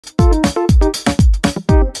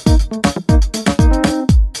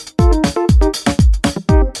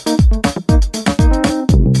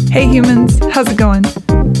Hey humans, how's it going?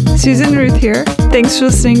 Susan Ruth here. Thanks for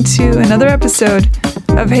listening to another episode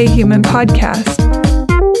of Hey Human Podcast.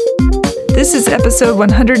 This is episode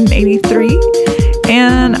 183,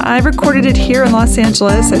 and I recorded it here in Los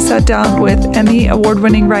Angeles. I sat down with Emmy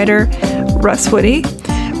award-winning writer Russ Woody.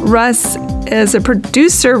 Russ is a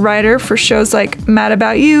producer writer for shows like Mad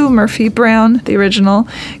About You, Murphy Brown, the original,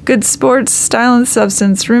 Good Sports, Style and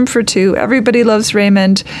Substance, Room for Two, Everybody Loves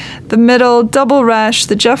Raymond, The Middle, Double Rush,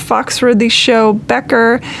 The Jeff Foxworthy Show,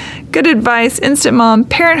 Becker, Good Advice, Instant Mom,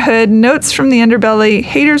 Parenthood, Notes from the Underbelly,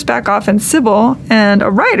 Haters Back Off, and Sybil, and a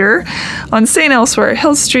writer on St. Elsewhere,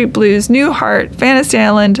 Hill Street Blues, New Heart, Fantasy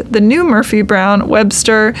Island, The New Murphy Brown,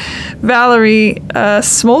 Webster, Valerie,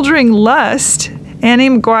 Smoldering Lust, Annie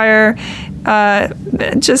McGuire,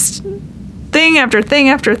 just thing after thing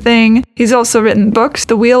after thing. He's also written books,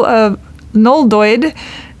 The Wheel of Nuldoid,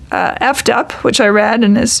 Effed Up, which I read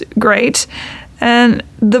and is great, and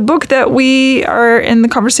the book that we are in the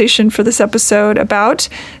conversation for this episode about,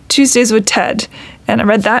 Tuesdays with Ted. And I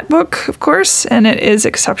read that book, of course, and it is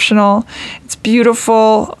exceptional. It's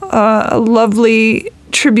beautiful, a lovely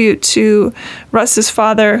tribute to Russ's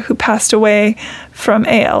father, who passed away from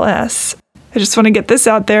ALS. I just want to get this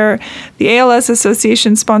out there. The ALS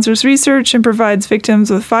Association sponsors research and provides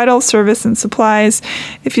victims with vital service and supplies.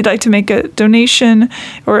 If you'd like to make a donation,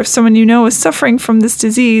 or if someone you know is suffering from this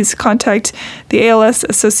disease, contact the ALS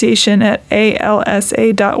Association at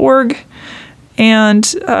alsa.org.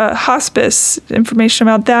 And hospice, information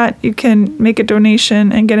about that, you can make a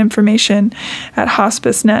donation and get information at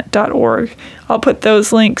hospicenet.org. I'll put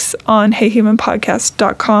those links on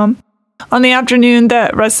heyhumanpodcast.com. On the afternoon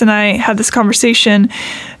that Russ and I had this conversation,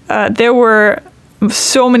 there were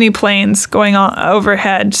so many planes going on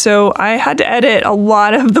overhead, so I had to edit a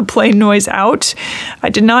lot of the plane noise out. I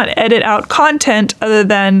did not edit out content other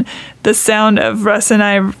than the sound of Russ and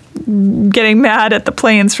I getting mad at the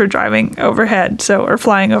planes for driving overhead, or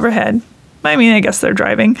flying overhead. I mean, I guess they're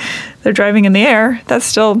driving. They're driving in the air. That's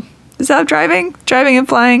still... Is that driving? Driving and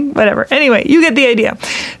flying? Whatever. Anyway, you get the idea.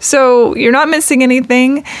 So you're not missing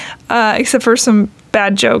anything, except for some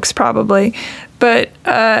bad jokes, probably. But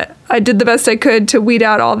I did the best I could to weed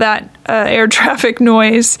out all that air traffic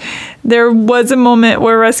noise. There was a moment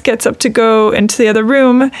where Russ gets up to go into the other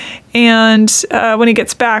room, and when he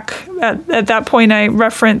gets back, at that point I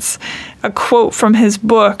reference a quote from his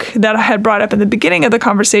book that I had brought up in the beginning of the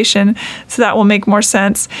conversation, so that will make more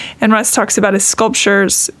sense. And Russ talks about his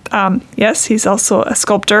sculptures. Yes, he's also a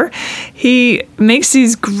sculptor. He makes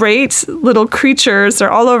these great little creatures.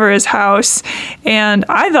 They're all over his house, and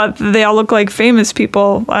I thought they all look like famous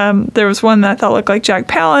people. There was one that I thought looked like Jack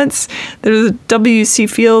Palance. There was a W.C.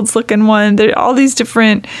 Fields looking one. There are all these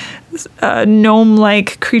different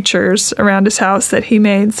gnome-like creatures around his house that he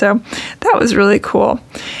made. So that was really cool.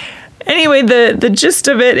 Anyway, the gist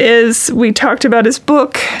of it is we talked about his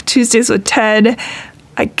book, Tuesdays with Ted.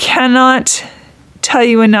 I cannot tell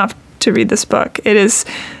you enough to read this book. It is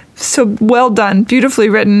so well done, beautifully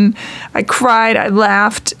written. I cried, I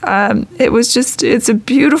laughed. It's a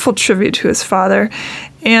beautiful tribute to his father.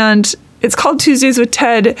 And it's called Tuesdays with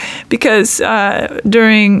Ted because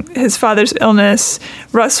during his father's illness,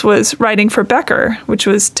 Russ was writing for Becker, which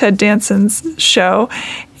was Ted Danson's show.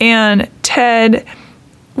 And Ted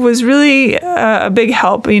was really a big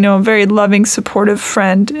help, a very loving, supportive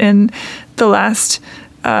friend in the last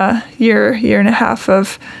year and a half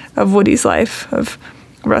of Woody's life, of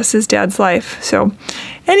Russ's dad's life. So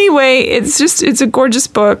anyway, it's a gorgeous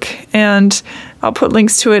book, and I'll put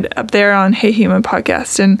links to it up there on Hey Human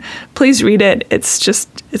Podcast, and please read it. It's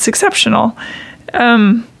exceptional.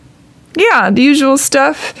 The usual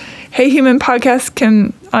stuff. Hey Human Podcast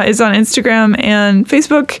is on Instagram and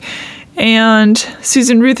Facebook, and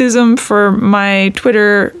Susan Ruthism for my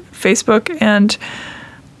Twitter, Facebook, and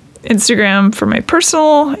Instagram for my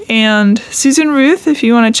personal, and Susan Ruth if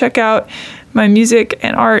you want to check out my music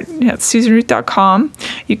and art at susanruth.com.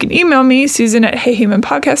 You can email me, Susan at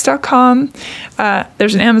heyhumanpodcast.com.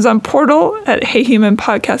 There's an Amazon portal at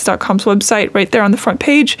heyhumanpodcast.com's website right there on the front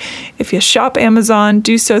page. If you shop Amazon,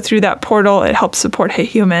 do so through that portal. It helps support Hey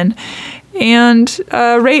Human. And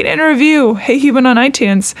rate and review Hey Human on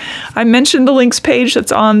iTunes. I mentioned the links page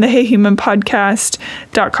that's on the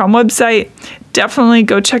heyhumanpodcast.com website. Definitely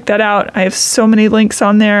go check that out. I have so many links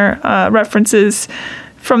on there, references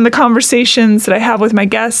from the conversations that I have with my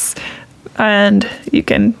guests, and you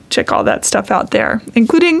can check all that stuff out there,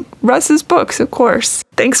 including Russ's books, of course.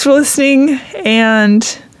 Thanks for listening,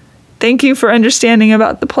 and thank you for understanding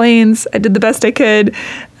about the planes. I did the best I could.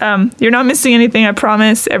 You're not missing anything, I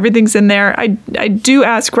promise. Everything's in there. I do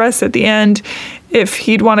ask Russ at the end if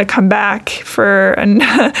he'd want to come back for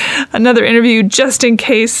another interview, just in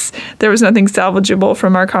case there was nothing salvageable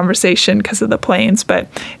from our conversation because of the planes. But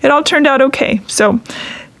it all turned out okay. So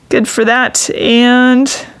good for that.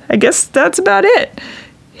 And I guess that's about it.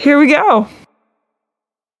 Here we go.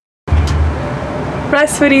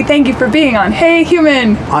 Russ Woody, thank you for being on Hey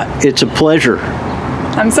Human. It's a pleasure.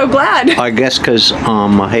 I'm so glad. I guess because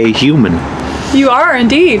I'm a Hey Human. You are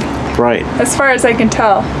indeed. Right. As far as I can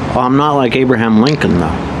tell. Well, I'm not like Abraham Lincoln,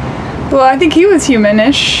 though. Well, I think he was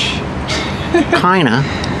humanish. Kinda.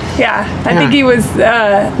 Yeah, I think he was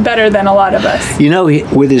better than a lot of us. You know,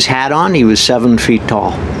 with his hat on, he was 7 feet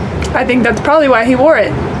tall. I think that's probably why he wore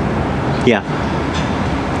it. Yeah.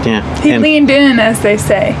 Yeah. He leaned in, as they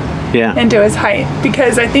say, into his height.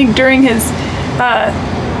 Because I think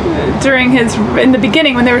in the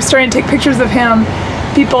beginning, when they were starting to take pictures of him,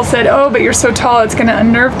 people said, "Oh, but you're so tall, it's going to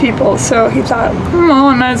unnerve people." So he thought, "Oh,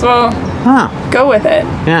 I might as well go with it."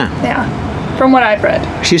 Yeah. Yeah. From what I've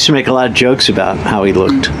read. She used to make a lot of jokes about how he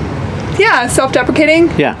looked. Yeah,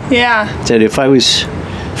 self-deprecating. Yeah. Yeah. Said if I was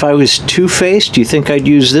two-faced, do you think I'd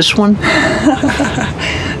use this one?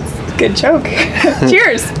 Good joke.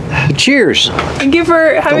 Cheers. Cheers. Thank you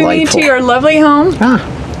for having me to your lovely home.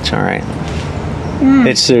 It's all right.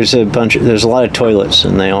 There's a lot of toilets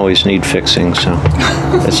and they always need fixing, so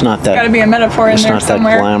it's not that. Got to be a metaphor in there somewhere. It's not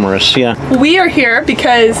that glamorous, yeah. We are here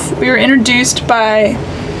because we were introduced by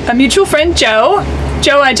a mutual friend, Joe.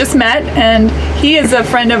 Joe I just met, and he is a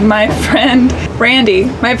friend of my friend Randy.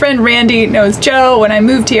 My friend Randy knows Joe. When I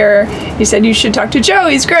moved here, he said, "You should talk to Joe,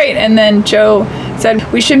 he's great." And then Joe said,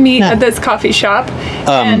 "We should meet at this coffee shop."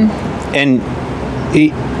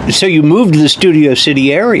 So you moved to the Studio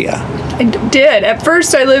City area? I did. At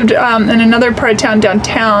first I lived in another part of town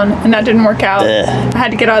downtown, and that didn't work out. I had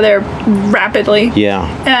to get out of there rapidly. Yeah.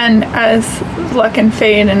 And as luck and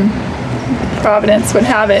fate and Providence would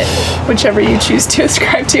have it, whichever you choose to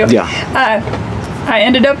ascribe to, I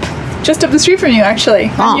ended up just up the street from you,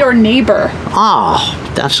 actually. I'm your neighbor.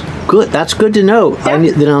 That's good. That's good to know.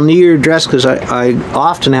 Yeah. Then I'll need your address because I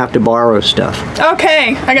often have to borrow stuff.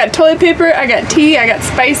 Okay. I got toilet paper, I got tea, I got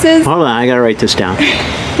spices. Hold on, I gotta write this down.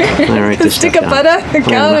 A stick of butter, a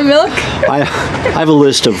gallon of milk. I have a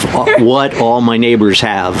list of what all my neighbors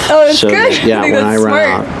have. Oh, that's good. Yeah, I think when that's I run smart.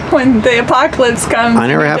 out. When the apocalypse comes. I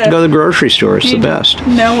never have to go to the grocery store. It's the best.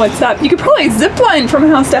 Know what's up. You could probably zip line from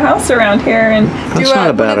house to house around here and do not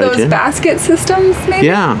a bad one of those idea. basket systems, maybe?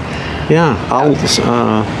 Yeah.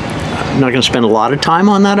 I'm not going to spend a lot of time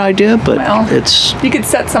on that idea, but you could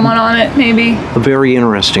set someone on it, maybe. A very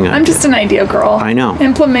interesting idea. I'm just an idea girl. I know.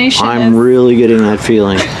 Implementation. I'm really getting that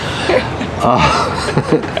feeling.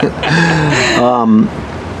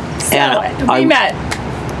 We met.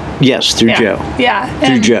 Yes, through Joe. Yeah.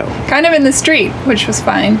 Through Joe. Kind of in the street, which was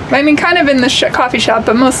fine. I mean, kind of in the coffee shop,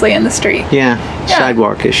 but mostly in the street. Yeah.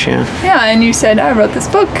 Sidewalkish, yeah. Yeah, and you said, "I wrote this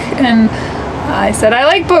book," and I said, "I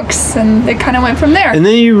like books," and it kind of went from there. And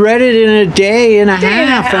then you read it in a day and a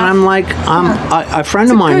half, and I'm like, a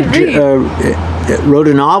friend of mine wrote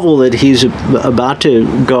a novel that he's about to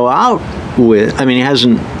go out with. I mean, he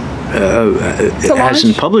hasn't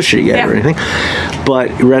published it yet or anything, but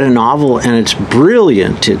read a novel and it's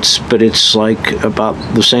brilliant. But it's like about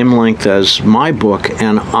the same length as my book,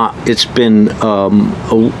 and it's been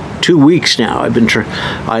 2 weeks now.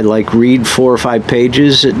 I like read 4 or 5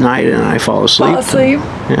 pages at night and I fall asleep.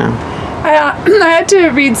 Yeah. I had to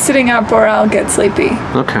read sitting up or I'll get sleepy.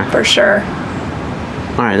 Okay. For sure.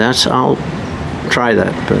 All right, I'll try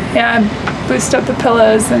that. But yeah, boost up the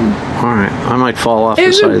pillows and. All right, I might fall off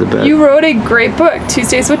the side of the bed. You wrote a great book,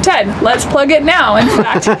 Tuesdays with Ted. Let's plug it now, in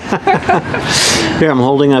fact. Here, I'm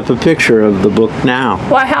holding up a picture of the book now.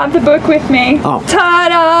 Well, I have the book with me. Oh.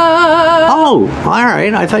 Ta-da! Oh, all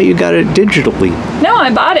right. I thought you got it digitally. No,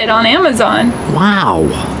 I bought it on Amazon. Wow.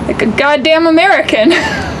 Like a goddamn American.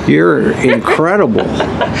 You're incredible.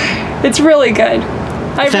 It's really good.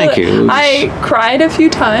 Thank you. I cried a few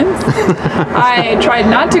times. I tried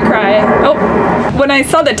not to cry. When I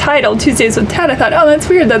saw the title, Tuesdays with Ted, I thought, oh, that's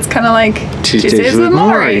weird. That's kind of like Tuesdays with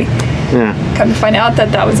Maury. Yeah. Come to find out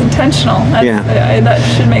that was intentional. That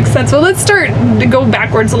should make sense. Well, let's start to go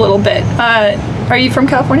backwards a little bit. Are you from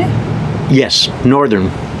California? Yes,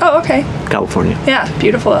 northern. Oh, okay. California. Yeah,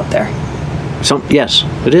 beautiful out there. Yes,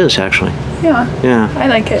 it is actually. Yeah. Yeah. I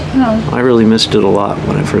like it. I really missed it a lot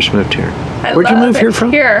when I first moved here. Where'd you move here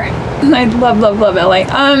from? Here. I love LA.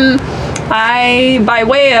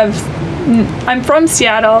 I'm from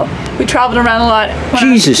Seattle. we traveled around a lot when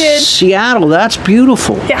I was a kid. Jesus, Seattle, that's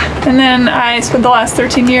beautiful. Yeah, and then I spent the last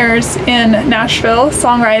 13 years in Nashville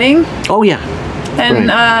songwriting. Oh, yeah. And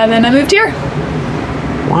then I moved here.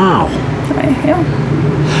 Wow. Yeah.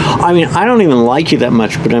 I mean, I don't even like you that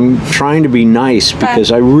much, but I'm trying to be nice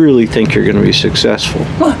because I really think you're going to be successful.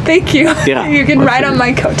 Well, thank you. Yeah. You can ride on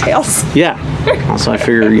my coattails. Yeah. Also, I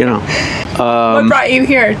figure, What brought you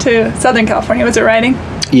here to Southern California? Was it writing?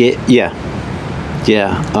 Yeah.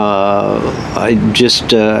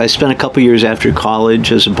 I spent a couple years after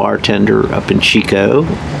college as a bartender up in Chico,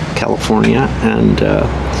 California, and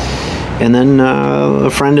then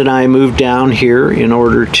a friend and I moved down here in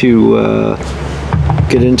order to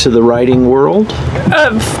get into the writing world.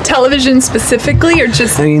 Of television specifically, or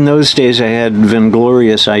just... I mean, those days I had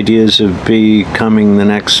vainglorious ideas of becoming the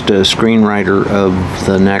next screenwriter of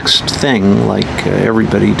the next thing, like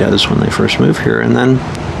everybody does when they first move here. And then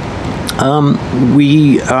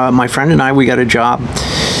my friend and I, we got a job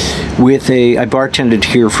I bartended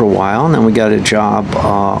here for a while, and then we got a job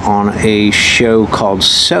on a show called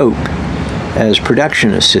Soap as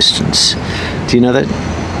production assistants. Do you know that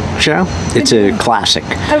show? It's a classic.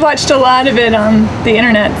 I watched a lot of it on the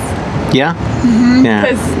internet. Yeah? Mm-hmm. Yeah.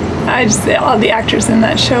 Because all the actors in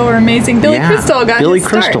that show are amazing. Billy Crystal got his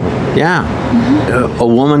start. Yeah. Mm-hmm. A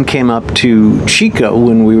woman came up to Chico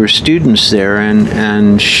when we were students there,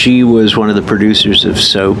 and she was one of the producers of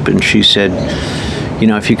Soap, and she said,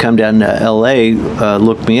 if you come down to L.A.,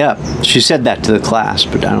 look me up. She said that to the class,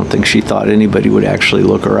 but I don't think she thought anybody would actually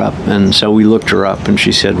look her up. And so we looked her up, and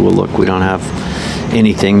she said, well, look, we don't have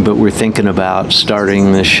anything, but we're thinking about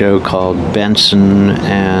starting this show called Benson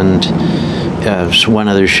and one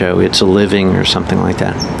other show, It's a Living or something like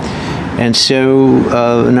that. And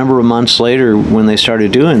so a number of months later, when they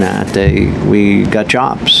started doing that, we got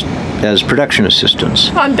jobs as production assistants.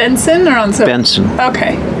 On Benson or on Soap? Benson.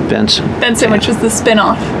 Okay. Benson, yeah. Which was the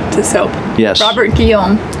spin-off to Soap. Yes. Robert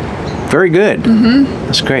Guillaume. Very good. Mm-hmm.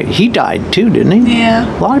 That's great. He died too, didn't he?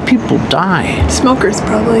 Yeah. A lot of people die. Smokers,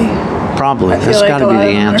 probably. Probably. That's got to be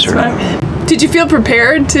the answer. Did you feel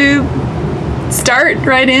prepared to start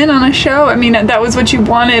right in on a show? I mean, that was what you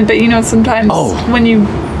wanted, but sometimes when you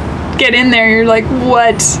get in there, you're like,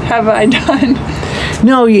 what have I done?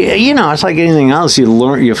 No, it's like anything else.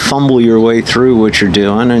 You fumble your way through what you're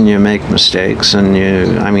doing, and you make mistakes. And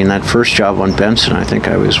that first job on Benson, I think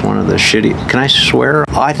I was one of the shitty. Can I swear?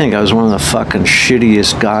 I think I was one of the fucking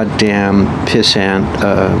shittiest goddamn pissant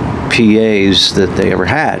PAs that they ever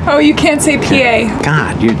had. Oh, you can't say PA.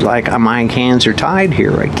 God, you'd like my hands are tied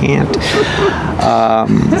here. I can't.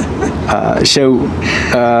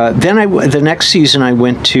 Then the next season I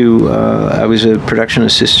went to. I was a production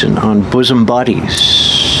assistant on Bosom Buddies.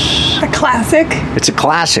 A classic? It's a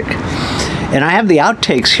classic. And I have the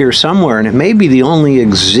outtakes here somewhere, and it may be the only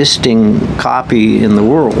existing copy in the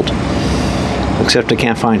world. Except I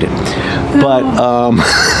can't find it. But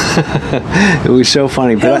it was so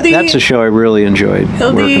funny. But that's a show I really enjoyed.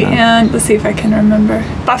 Hildy and, let's see if I can remember.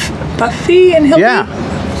 Buffy and Hildy? Yeah.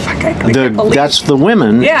 Fuck, I can't believe. That's the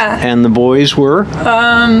women. Yeah. And the boys were?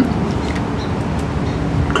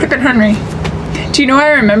 Kip and Henry. Do you know I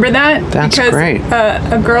remember that? That's great.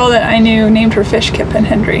 A girl that I knew named her fish Kip and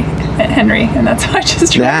Henry, and that's how I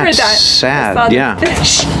just remembered that. That's sad. Yeah.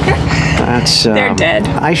 Fish. That's. They're dead.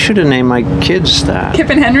 I should have named my kids that. Kip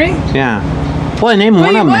and Henry? Yeah. Well, I named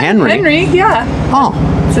one of them Henry. Henry, yeah. Oh,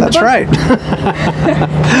 that's right.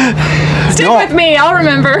 Stick with me, I'll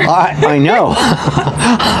remember. I know.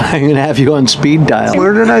 I'm gonna have you on speed dial.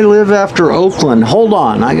 Where did I live after Oakland? Hold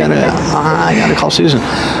on, I gotta call Susan.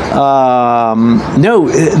 I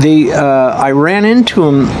ran into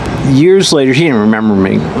him years later. He didn't remember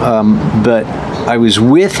me, but I was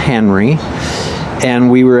with Henry, and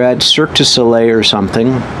we were at Cirque du Soleil or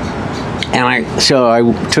something. And I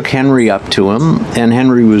took Henry up to him, and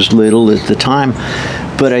Henry was little at the time,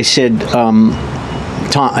 but I said, Tom,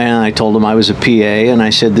 and I told him I was a PA, and I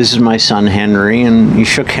said, this is my son Henry, and he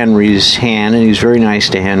shook Henry's hand, and he was very nice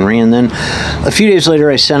to Henry. And then a few days later,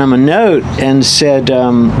 I sent him a note and said,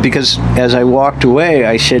 because as I walked away,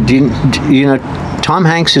 I said, Tom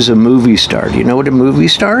Hanks is a movie star. Do you know what a movie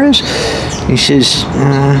star is? He says,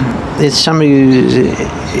 it's somebody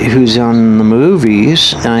who's on the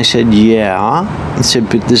movies. And I said, yeah. I said,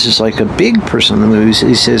 but this is like a big person in the movies.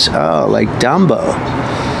 He says, oh, like Dumbo.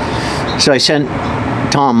 So I sent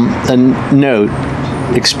Tom a note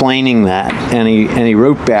explaining that, and he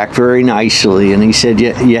wrote back very nicely, and he said,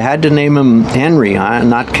 you had to name him Henry, huh?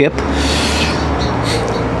 Not Kip?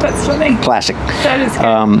 That's funny. Classic. That is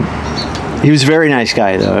good. He was a very nice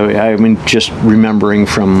guy, though. I mean, just remembering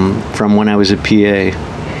from when I was a PA.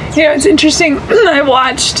 You know, it's interesting. I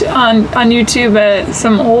watched on YouTube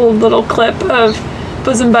some old little clip of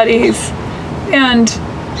Bosom Buddies, and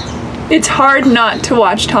it's hard not to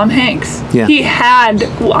watch Tom Hanks. Yeah. He had,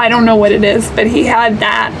 I don't know what it is, but he had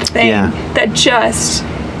that thing that just,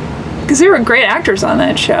 because there were great actors on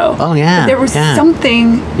that show. Oh, yeah. But there was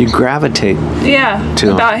something. You gravitate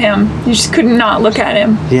to about him. You just could not look at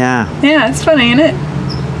him. Yeah. Yeah, it's funny, isn't it?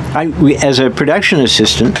 As a production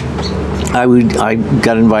assistant, I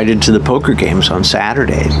got invited to the poker games on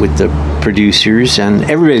Saturday with the producers, and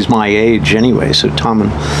everybody's my age anyway. So Tom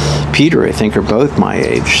and Peter, I think, are both my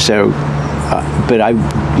age. So, but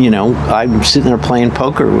I'm sitting there playing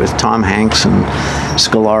poker with Tom Hanks and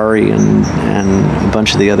Scolari and a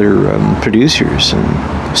bunch of the other producers,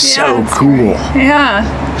 and so cool. Great.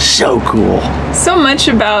 Yeah. So cool. So much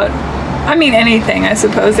about, I mean, anything, I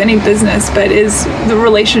suppose, any business, but is the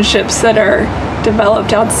relationships that are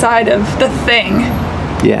developed outside of the thing.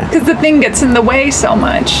 Yeah. Because the thing gets in the way so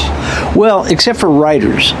much. Well, except for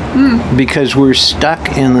writers, because we're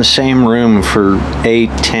stuck in the same room for 8,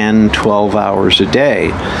 10, 12 hours a day.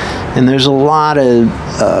 And there's a lot of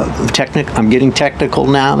I'm getting technical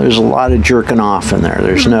now. There's a lot of jerking off in there.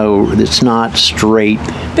 There's it's not straight.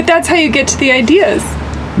 But that's how you get to the ideas.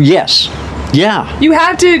 Yes. Yeah. You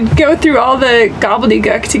have to go through all the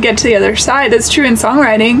gobbledygook to get to the other side. That's true in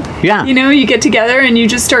songwriting. Yeah. You know, you get together and you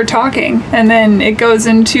just start talking, and then it goes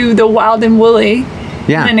into the wild and woolly.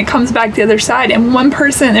 Yeah. And then it comes back the other side. And one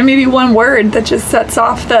person, there may be one word that just sets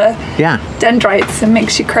off the dendrites and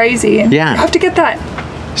makes you crazy. And you have to get that.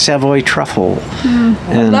 Savoy truffle.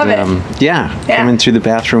 And, love it. Coming through the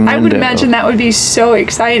bathroom window. I would imagine that would be so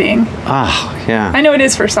exciting. Oh, yeah. I know it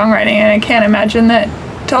is for songwriting, and I can't imagine that.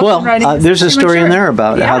 Well, there's a story in there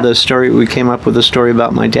about how we came up with a story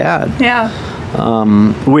about my dad. Yeah.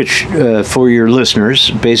 Which, for your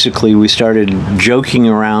listeners, basically we started joking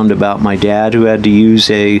around about my dad who had to use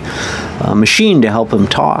a machine to help him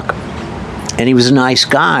talk. And he was a nice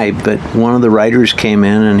guy, but one of the writers came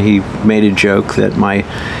in and he made a joke that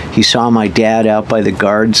he saw my dad out by the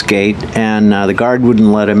guard's gate, and the guard wouldn't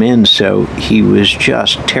let him in, so he was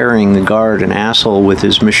just tearing the guard an asshole with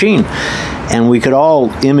his machine. And we could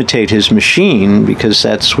all imitate his machine, because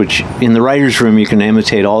that's in the writer's room you can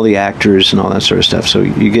imitate all the actors and all that sort of stuff. So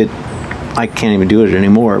you get, I can't even do it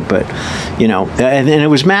anymore, but, and it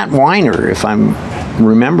was Matt Weiner, if I'm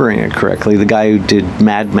remembering it correctly, the guy who did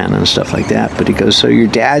Mad Men and stuff like that. But he goes, so your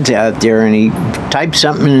dad's out there, and he typed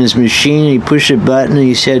something in his machine, and he pushed a button, and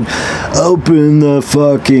he said, open the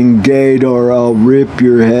fucking gate or I'll rip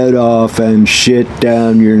your head off and shit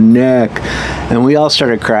down your neck. And we all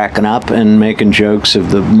started cracking up and making jokes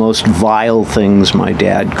of the most vile things my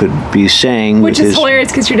dad could be saying. Which is hilarious,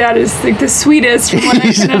 because your dad is like the sweetest, from what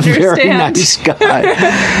I can understand. He's a very nice guy.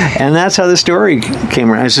 And that's how the story came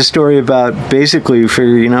around. It's a story about basically,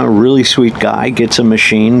 a really sweet guy gets a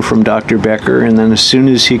machine from Dr. Becker, and then as soon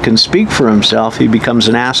as he can speak for himself, he becomes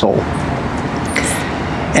an asshole.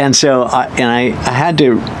 And so, I had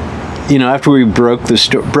to, after we broke the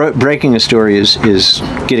story, breaking a story is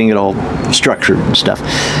getting it all structured and stuff.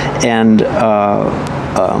 And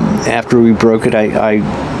after we broke it, I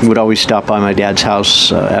would always stop by my dad's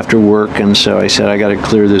house after work, and so I said, I got to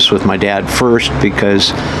clear this with my dad first,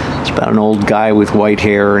 because it's about an old guy with white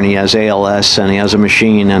hair, and he has ALS, and he has a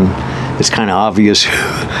machine, and it's kind of obvious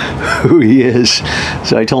who he is.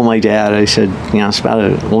 So I told my dad, I said, it's about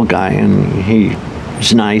an old guy, and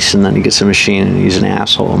he's nice, and then he gets a machine, and he's an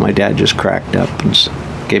asshole. And my dad just cracked up and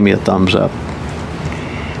gave me a thumbs up.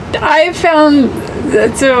 I found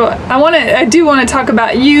that, so I do want to talk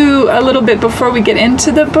about you a little bit before we get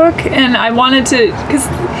into the book, and I wanted to, because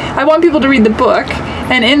I want people to read the book,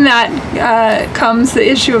 and in that comes the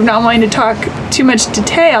issue of not wanting to talk too much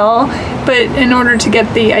detail, but in order to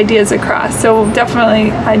get the ideas across. So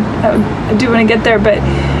definitely, I do want to get there, but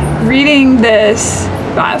reading this,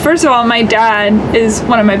 first of all, my dad is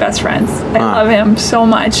one of my best friends. I love him so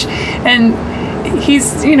much, and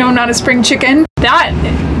he's, not a spring chicken.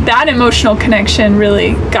 That emotional connection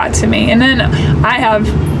really got to me. And then I have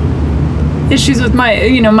issues with my,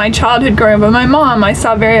 my childhood growing up with my mom. I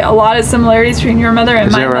saw a lot of similarities between your mother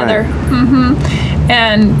and my mother.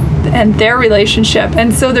 And their relationship.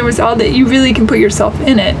 And so there was all that, you really can put yourself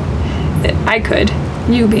in it. I could.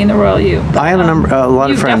 You being the royal you. I have a lot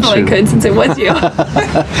of friends who... You definitely could, since it was you.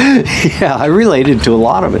 Yeah, I related to a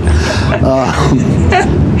lot of it.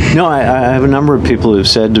 No, I have a number of people who've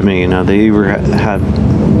said to me, they either had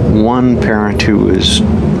one parent who was,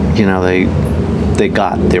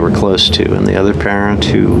 they were close to, and the other parent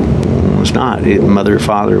who was not, mother,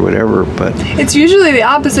 father, whatever. But it's usually the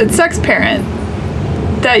opposite sex parent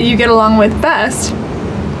that you get along with best.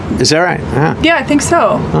 Is that right? Yeah. Yeah, I think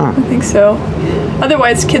so. I think so.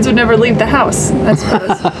 Otherwise, kids would never leave the house, I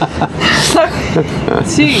suppose.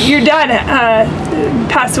 So your dad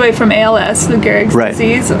passed away from ALS, Lou Gehrig's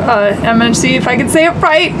disease. I'm going to see if I can say it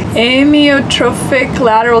right. Amyotrophic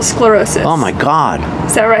lateral sclerosis. Oh, my God.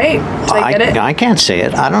 Is that right? Did I get it? I can't say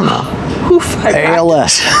it. I don't know. Oof,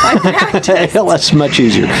 ALS. I practiced. ALS is much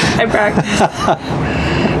easier. I practiced.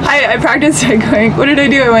 I practiced going, what did I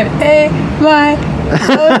do? I went,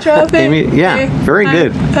 Amy, yeah, very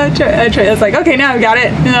good. I tried. I was like, okay, now I've got it.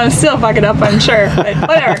 And I'll still fuck it up, I'm sure. But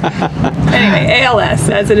whatever. Anyway, ALS,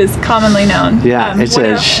 as it is commonly known. Yeah, what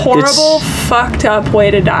a horrible, fucked up way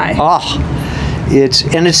to die. Oh.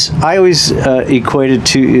 I always equated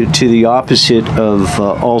to the opposite of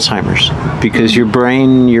Alzheimer's, because your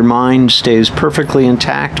brain, your mind stays perfectly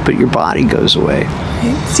intact, but your body goes away.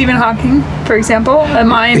 Stephen Hawking, for example, a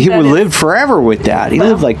mind he lived forever with that. He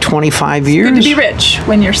lived like 25 years. It's good to be rich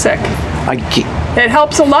when you're sick. It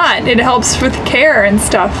helps a lot. It helps with care and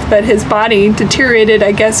stuff, but his body deteriorated,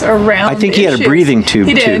 I guess, around I think he had a breathing tube,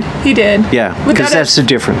 He did. Yeah, because that's the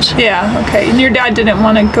difference. Yeah, okay. And your dad didn't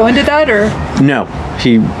want to go into that, or? No.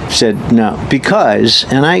 He said no. Because,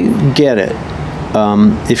 and I get it,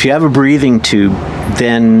 if you have a breathing tube,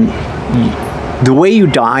 then the way you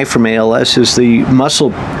die from ALS is the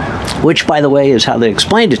muscle, which, by the way, is how they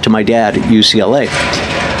explained it to my dad at UCLA.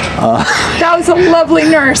 That was a lovely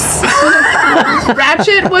nurse.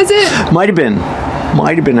 Ratchet, was it? Might have been.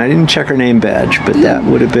 I didn't check her name badge, but that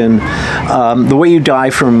would have been. The way you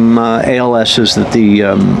die from ALS is that the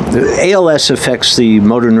ALS affects the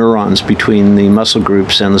motor neurons between the muscle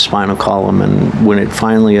groups and the spinal column, and when it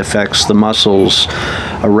finally affects the muscles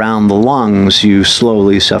around the lungs, you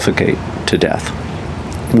slowly suffocate to death,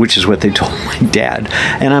 which is what they told my dad.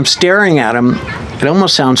 And I'm staring at him. It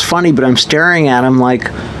almost sounds funny, but I'm staring at him like,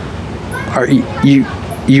 are you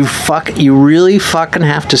really fucking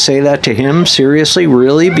have to say that to him? Seriously?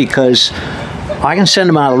 Really? Because I can send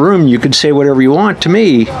him out of the room. You could say whatever you want to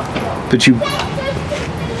me, but you...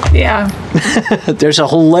 Yeah. There's a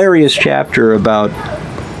hilarious chapter about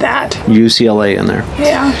that UCLA in there.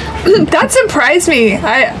 Yeah. That surprised me.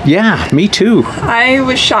 Yeah, me too. I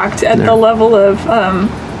was shocked at the level of...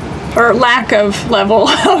 or lack of level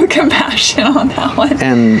of compassion on that one.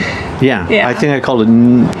 And yeah. I think I called it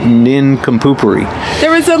nincompoopery.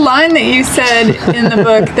 There was a line that you said in the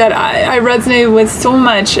book that I resonated with so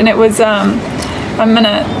much, and it was, I'm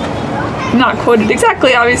gonna not quote it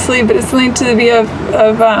exactly, obviously, but it's something to the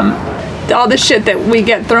of all the shit that we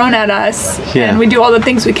get thrown at us, and we do all the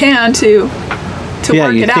things we can to work it out. Yeah,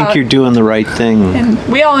 you think you're doing the right thing. And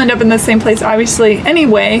we all end up in the same place, obviously,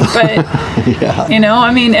 anyway, but, you know,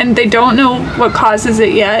 I mean, and they don't know what causes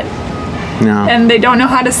it yet. No. And they don't know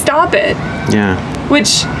how to stop it. Yeah.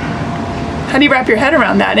 Which, how do you wrap your head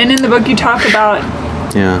around that? And in the book you talk about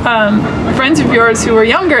friends of yours who were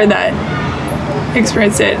younger that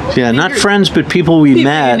experienced it. Yeah, not friends, but people we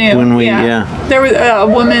met when we, There was a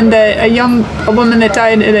woman that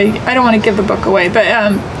died at I don't want to give the book away, but...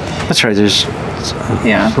 That's right, there's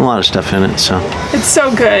a lot of stuff in it, so... It's so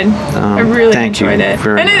good. I really enjoyed it.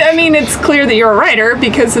 And I mean, it's clear that you're a writer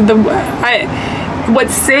because of what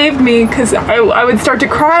saved me, because I would start to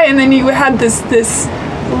cry, and then you had this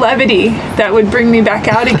levity that would bring me back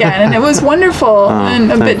out again, and it was wonderful.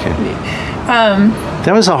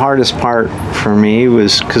 That was the hardest part for me,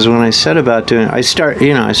 was because when I set about doing it, I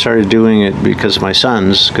started doing it because of my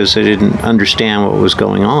sons, because they didn't understand what was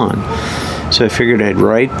going on. So I figured I'd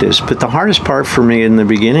write this. But the hardest part for me in the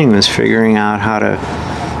beginning was figuring out how to,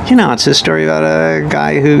 it's a story about a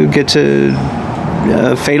guy who gets a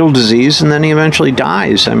fatal disease and then he eventually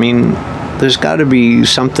dies. I mean, there's got to be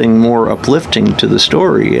something more uplifting to the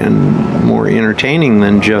story and more entertaining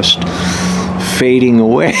than just fading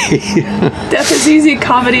away. Death is easy,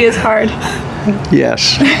 comedy is hard.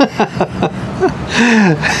 Yes.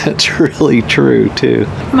 That's really true, too.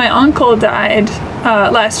 My uncle died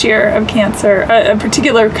last year of cancer, a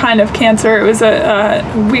particular kind of cancer. It was a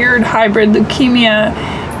weird hybrid leukemia,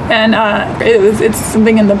 and it's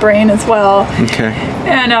something in the brain as well. Okay.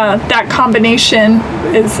 And that combination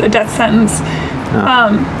is a death sentence.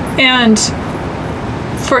 Oh. And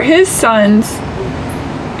for his sons,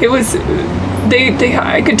 it was...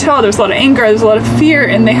 I could tell there was a lot of anger, there was a lot of fear,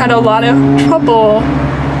 and they had a lot of trouble,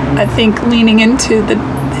 I think, leaning into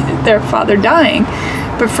their father dying.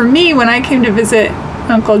 But for me, when I came to visit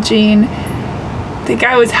Uncle Gene, the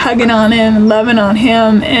guy was hugging on him and loving on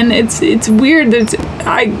him, and it's weird that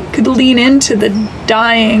I could lean into the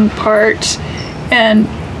dying part and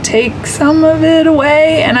take some of it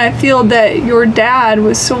away. And I feel that your dad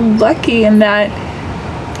was so lucky in that,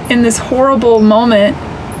 in this horrible moment,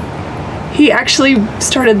 he actually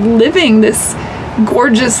started living this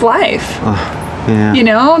gorgeous life. Yeah. You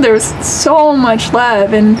know, there was so much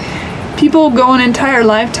love, and people go an entire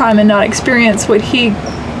lifetime and not experience what he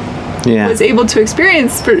was able to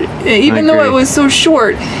experience, even though it was so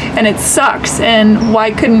short, and it sucks. And why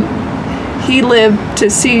couldn't he live to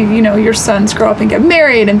see, you know, your sons grow up and get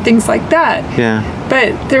married and things like that? Yeah.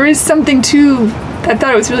 But there is something too, I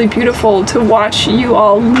thought it was really beautiful to watch you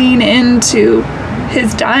all lean into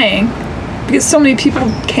his dying, because so many people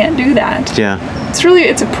can't do that. Yeah.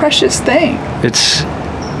 It's a precious thing. It's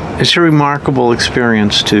a remarkable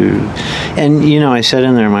experience too. And, you know, I said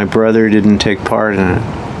in there, my brother didn't take part in it.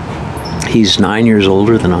 He's 9 years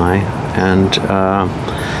older than I, and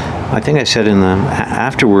I think I said in the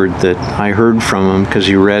afterward that I heard from him because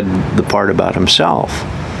he read the part about himself.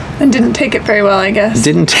 And didn't take it very well, I guess.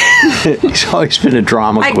 Didn't. He's always been a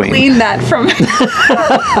drama queen. I gleaned that from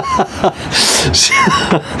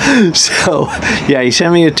So, yeah, he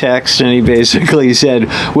sent me a text and he basically said,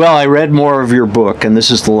 well, I read more of your book and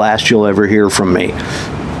this is the last you'll ever hear from me.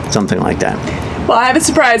 Something like that. Well, I have a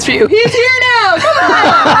surprise for you. He's here now! Come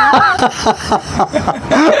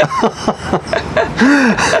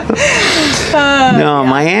on! No,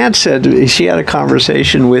 my aunt said she had a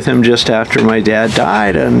conversation with him just after my dad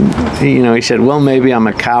died, and, you know, he said, well, maybe I'm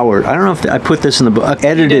a coward. I don't know if I put this in the book. I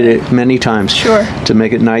edited it many times to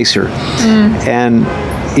make it nicer. And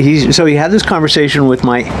so he had this conversation with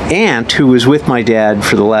my aunt, who was with my dad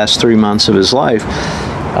for the last 3 months of his life,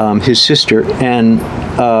 his sister, and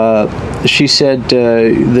she said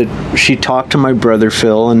that she talked to my brother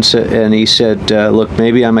Phil, and he said, look,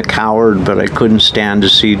 maybe I'm a coward, but I couldn't stand to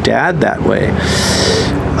see Dad that way.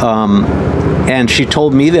 And she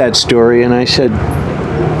told me that story, and I said,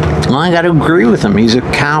 well, I got to agree with him. He's a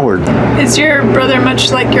coward. Is your brother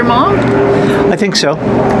much like your mom? I think so.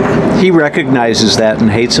 He recognizes that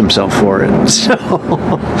and hates himself for it. So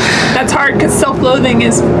that's hard, because self-loathing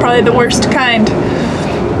is probably the worst kind.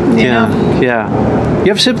 You know? Yeah. You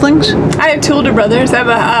have siblings? I have 2 older brothers. I have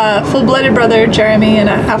a full-blooded brother, Jeremy, and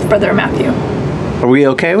a half-brother, Matthew. Are we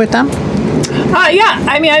okay with them? Yeah.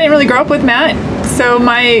 I mean, I didn't really grow up with Matt, so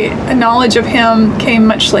my knowledge of him came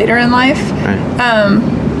much later in life. Right.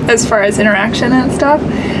 As far as interaction and stuff.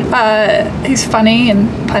 He's funny and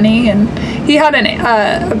punny, and he had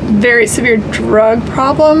a very severe drug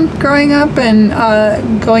problem growing up, and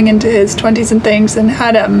going into his 20s and things, and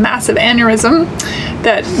had a massive aneurysm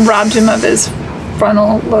that robbed him of his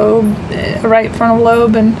right frontal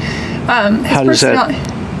lobe, and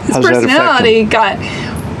his personality got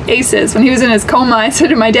aces. When he was in his coma, I said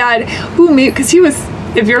to my dad, because he was,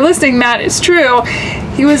 if you're listening, Matt, it's true,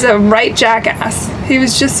 he was a right jackass. He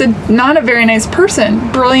was just not a very nice person.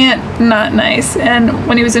 Brilliant, not nice. And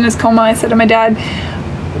when he was in his coma, I said to my dad,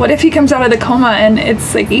 what if he comes out of the coma and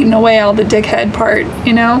it's like eating away all the dickhead part,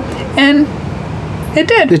 you know? And it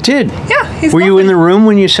did. It did? Yeah. Were you in the room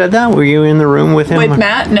when you said that? Were you in the room with him? With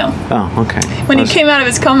Matt? No. Oh, okay. When he came out of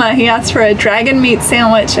his coma, he asked for a dragon meat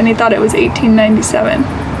sandwich, and he thought it was $18.97.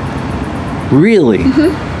 Really?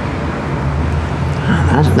 Mm-hmm.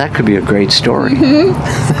 That could be a great story. Mm-hmm.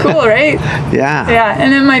 It's cool, right? Yeah. Yeah.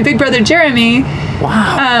 And then my big brother Jeremy.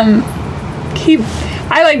 Wow.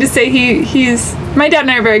 I like to say he's my dad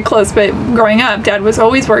and I are very close, but growing up, Dad was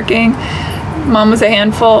always working. Mom was a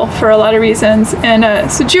handful for a lot of reasons,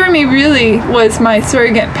 and so Jeremy really was my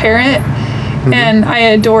surrogate parent, and I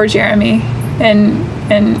adore Jeremy, and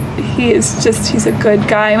he's a good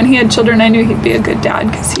guy. When he had children, I knew he'd be a good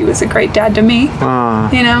dad, because he was a great dad to me,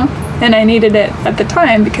 you know, and I needed it at the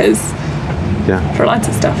time, because for lots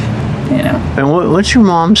of stuff, you know. And what's your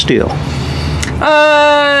mom's deal?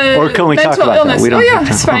 Or can we talk about illness. that? We don't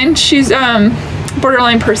it's fine. She's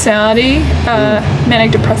borderline personality,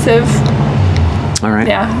 manic depressive. All right.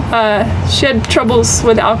 Yeah. She had troubles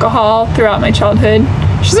with alcohol throughout my childhood.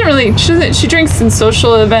 She drinks in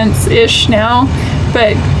social events ish now,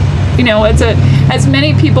 but you know, as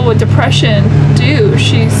many people with depression do,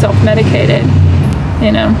 she self-medicated,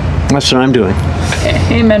 you know. That's what I'm doing.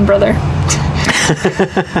 Okay. Amen, brother.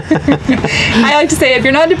 I like to say, if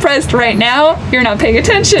you're not depressed right now, you're not paying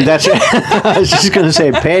attention. That's it. I was just going to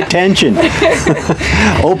say, pay attention.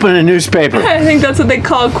 Open a newspaper. I think that's what they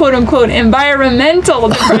call, quote unquote, environmental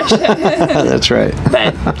depression. That's right.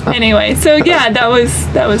 But anyway, so yeah, that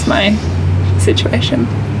was my situation.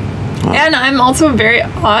 Wow. And I'm also very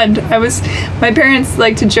odd. My parents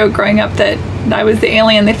like to joke growing up that I was the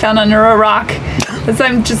alien they found under a rock.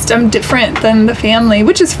 Because I'm different than the family,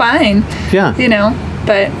 which is fine. Yeah. You know,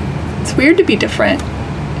 but it's weird to be different.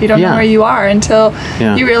 You don't know where you are until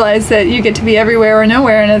you realize that you get to be everywhere or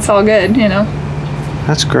nowhere, and it's all good, you know.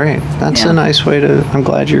 That's great. That's a nice way to, I'm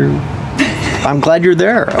glad you're I'm glad you're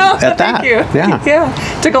there at that. Thank you. Yeah. Yeah.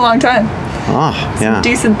 Took a long time. Oh, yeah. Some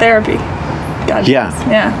decent therapy. God, Yeah.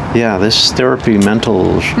 Yeah, this therapy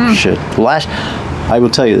mental shit. I will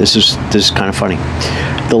tell you, this is kind of funny.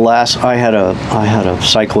 I had a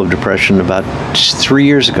cycle of depression about 3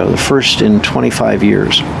 years ago, the first in 25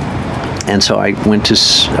 years. And so I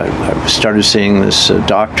started seeing this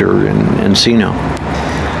doctor in Encino,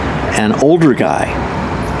 an older guy,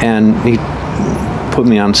 and he put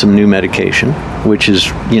me on some new medication, which is,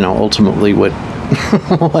 ultimately what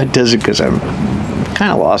does it, because I'm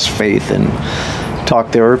kind of lost faith in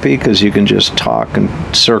talk therapy, because you can just talk in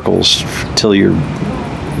circles till you're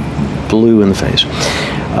blue in the face.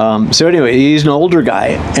 So anyway, he's an older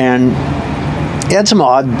guy, and he had some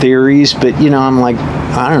odd theories, but I'm like,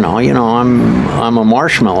 I don't know, I'm a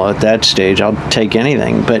marshmallow at that stage. I'll take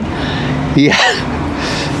anything. But he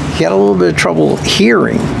had a little bit of trouble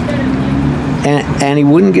hearing, and he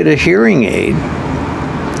wouldn't get a hearing aid.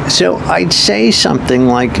 So I'd say something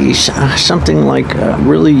like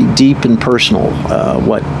really deep and personal.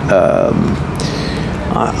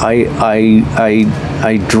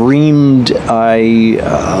 I dreamed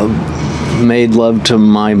I made love to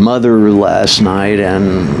my mother last night,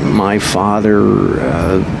 and my father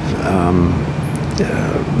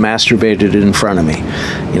masturbated in front of me.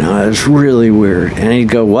 It was really weird. And he'd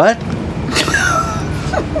go, "What?"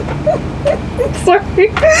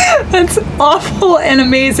 Sorry. That's awful and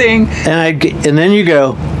amazing. And then you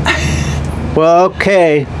go, "Well,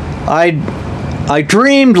 okay, I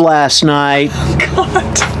dreamed last night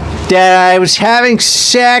that I was having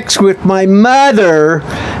sex with my mother,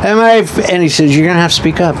 and he says, you're gonna have to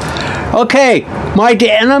speak up." Okay,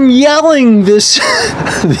 and I'm yelling these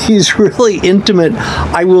really intimate.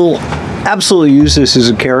 I will absolutely use this as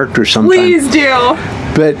a character sometime. Please do.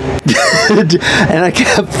 But and I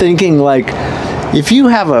kept thinking, like, if you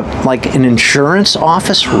have an insurance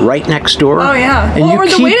office right next door. Oh, yeah. And or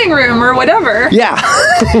the waiting room or whatever. Yeah.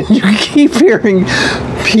 You keep hearing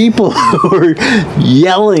people who are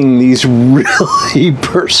yelling these really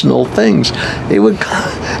personal things. It would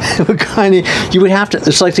kind of, you would have to,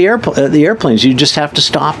 it's like the airplanes, you just have to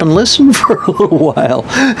stop and listen for a little while.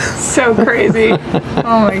 So crazy.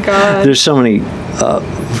 Oh my God. There's so many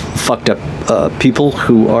fucked up people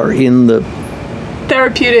who are in the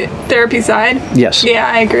therapy side. Yes. Yeah,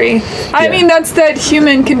 I agree. I mean, that's that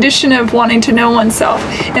human condition of wanting to know oneself,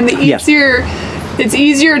 and it's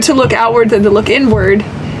easier to look outward than to look inward,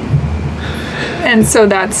 and so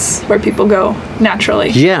that's where people go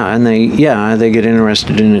naturally. Yeah, and they get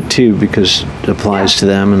interested in it too, because it applies to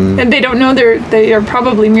them, and they don't know they are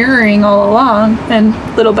probably mirroring all along, and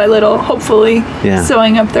little by little, hopefully,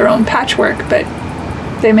 sewing up their own patchwork, but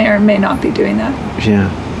they may or may not be doing that. Yeah.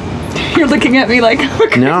 You're looking at me like a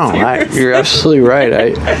crazy person. You're absolutely right.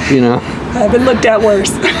 I've been looked at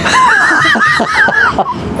worse.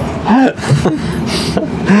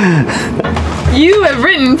 You have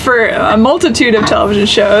written for a multitude of television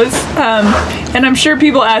shows, and I'm sure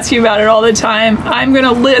people ask you about it all the time. I'm going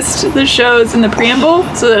to list the shows in the preamble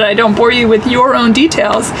so that I don't bore you with your own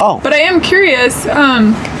details. Oh. But I am curious,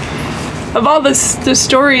 of all the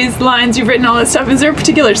stories, lines you've written, all this stuff, is there a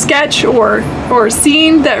particular sketch or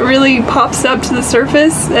scene that really pops up to the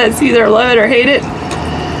surface as either love it or hate it?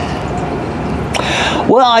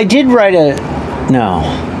 Well, I did write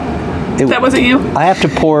no. That wasn't you? I have to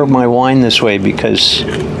pour my wine this way because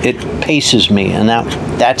it paces me, and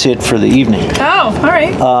that's it for the evening. Oh, all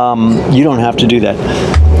right. You don't have to do that.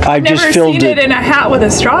 I've just filled never seen it in a hat with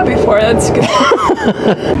a straw before. That's good.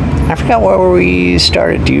 I forgot where we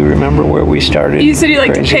started. Do you remember where we started? You said you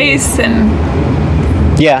liked to pace and...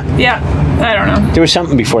 Yeah. Yeah. I don't know. There was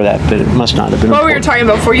something before that, but it must not have been. What we were talking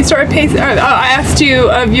about before you started pacing. I asked you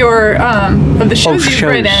of your of the shows you've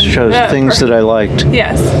written. Things that I liked.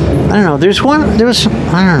 Yes. I don't know.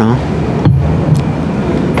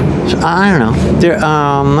 I don't know.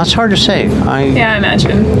 That's hard to say. Yeah, I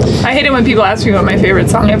imagine. I hate it when people ask me what my favorite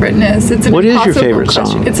song I've written is. What is your favorite question.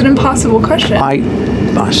 song? It's an impossible question.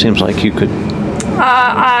 Seems like you could.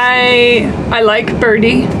 I like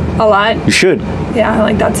Birdie a lot. You should. Yeah, I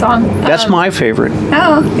like that song. That's my favorite.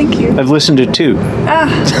 Oh, thank you. I've listened to 2.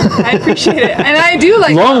 I appreciate it, and I do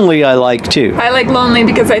like Lonely. I like too. I like Lonely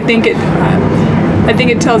because I think it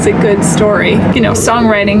tells a good story.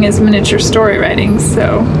 Songwriting is miniature story writing,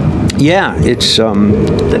 so. Yeah, it's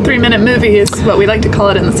the 3-minute movie is what we like to call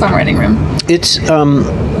it in the songwriting room. It's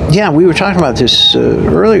we were talking about this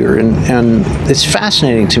earlier, and it's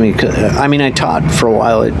fascinating to me. I taught for a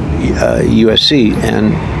while at USC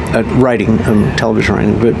and writing, television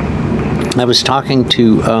writing, but I was talking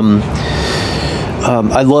to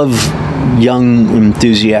I love young,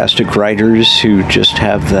 enthusiastic writers who just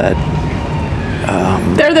have that.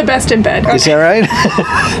 They're the best in bed. Is that right?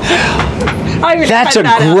 That's a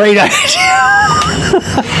great idea.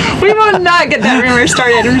 We will not get that rumor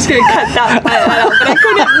started. I'm just going to cut that out. But I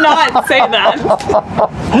couldn't not say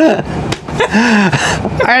that.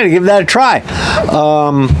 I had to give that a try.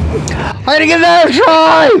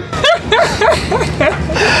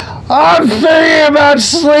 I'm thinking about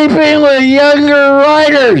sleeping with younger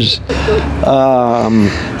writers. All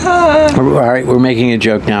right, we're making a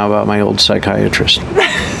joke now about my old psychiatrist.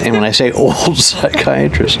 And when I say old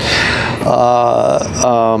psychiatrist,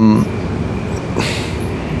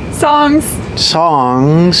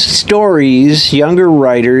 songs, stories, younger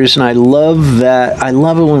writers, and I love that. I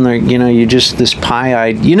love it when they're, you just this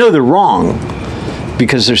pie-eyed. They're wrong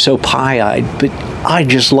because they're so pie-eyed, but I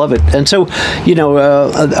just love it. And so,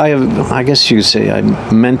 I guess you could say I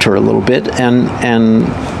mentor a little bit, and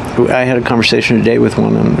I had a conversation today with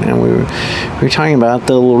one, and we were talking about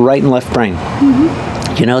the little right and left brain. Mm-hmm.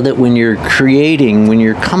 That when you're creating, when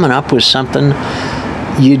you're coming up with something,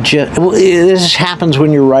 this happens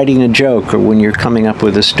when you're writing a joke or when you're coming up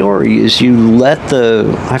with a story, is you let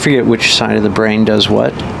I forget which side of the brain does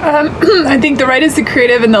what. I think the right is the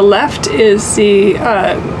creative and the left is the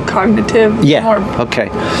cognitive. Yeah, okay.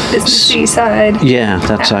 It's the C side. Yeah,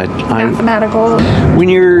 that side. Mathematical. When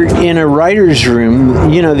you're in a writer's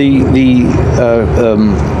room, the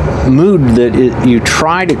mood that you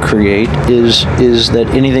try to create is that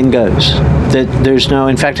anything goes. That there's no.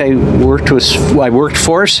 In fact, I worked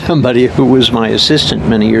for somebody who was my assistant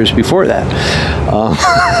many years before that,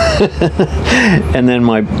 and then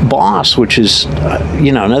my boss, which is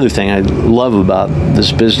another thing I love about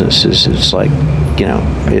this business is it's like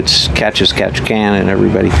it's catch as catch can and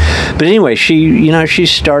everybody. But anyway, she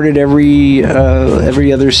started every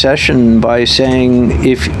other session by saying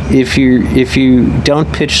if you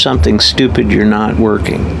don't pitch something stupid, you're not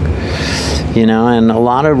working. And a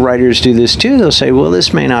lot of writers do this too. They'll say, well,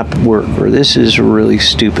 this may not work, or this is a really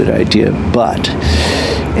stupid idea,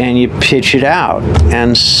 and you pitch it out,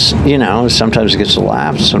 and sometimes it gets a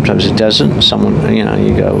laugh, sometimes it doesn't. Someone,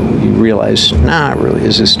 you realize, it really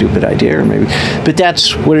is a stupid idea, or maybe, but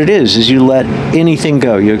that's what it is you let anything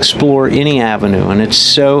go, you explore any avenue, and it's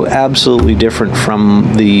so absolutely different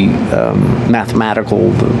from the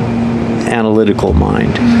mathematical, analytical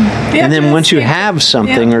mind. Yeah, and then once you have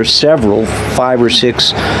something or several, 5 or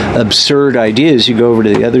 6 absurd ideas, you go over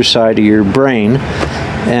to the other side of your brain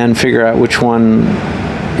and figure out which one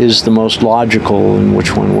is the most logical and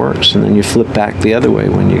which one works, and then you flip back the other way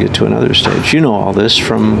when you get to another stage. All this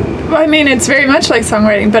from... Well, I mean, it's very much like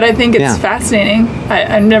songwriting, but I think it's fascinating.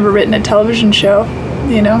 I've never written a television show,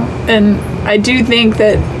 and I do think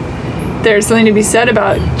that there's something to be said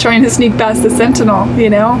about trying to sneak past the sentinel,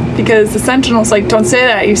 because the sentinel's like, don't say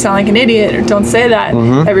that, you sound like an idiot, or don't say that,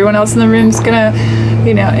 everyone else in the room's gonna,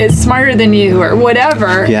 is smarter than you, or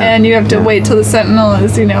whatever, and you have to wait till the sentinel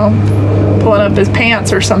is, pulling up his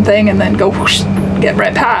pants or something, and then go whoosh, get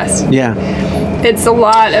right past. Yeah. It's a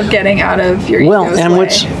lot of getting out of your ego's and way.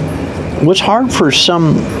 What's hard for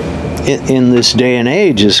some in this day and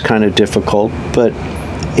age is kind of difficult, but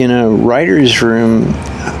in a writer's room,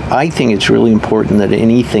 I think it's really important that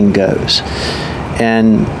anything goes.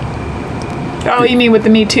 And you mean with the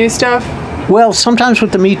Me Too stuff? Well, sometimes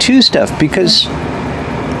with the Me Too stuff, because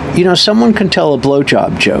someone can tell a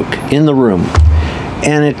blowjob joke in the room,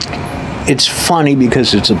 and it's funny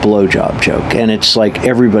because it's a blowjob joke, and it's like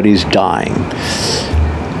everybody's dying.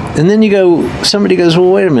 And then somebody goes,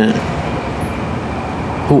 well, wait a minute.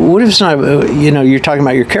 What if it's not, you're talking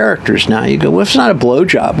about your characters now. You go, what if it's not a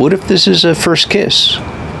blowjob? What if this is a first kiss?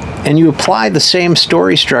 And you apply the same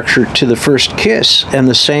story structure to the first kiss and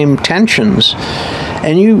the same tensions,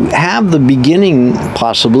 and you have the beginning,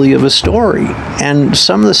 possibly, of a story. And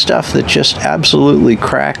some of the stuff that just absolutely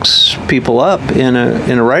cracks people up in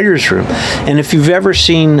a writer's room. And if you've ever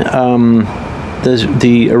seen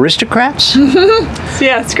the Aristocrats,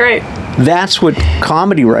 yeah, it's great. That's what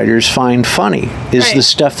comedy writers find funny, is the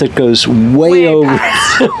stuff that goes way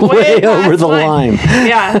over the line.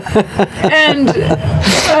 Yeah. And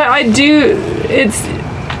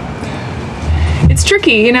it's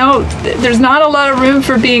tricky, there's not a lot of room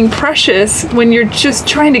for being precious when you're just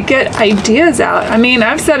trying to get ideas out. I mean,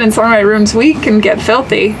 I've said in songwriting rooms, we can get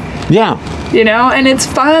filthy. Yeah. And it's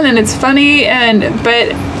fun and it's funny,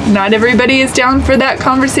 but not everybody is down for that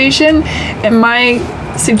conversation. And my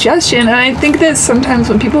suggestion, and I think that sometimes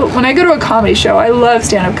when I go to a comedy show, I love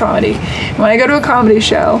stand-up comedy. When I go to a comedy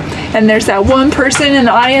show, and there's that one person in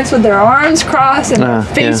the audience with their arms crossed and their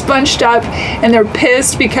face bunched up, and they're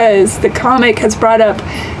pissed because the comic has brought up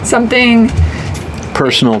something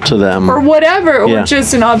personal to them, or whatever, or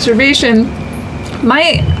just an observation.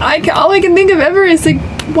 All I can think of ever is like,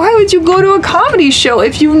 why would you go to a comedy show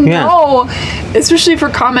if you know, especially for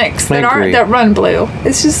comics that run blue?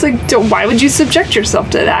 It's just like, why would you subject yourself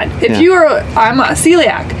to that? If I'm a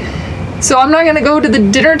celiac, so I'm not going to go to the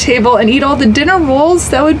dinner table and eat all the dinner rolls.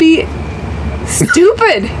 That would be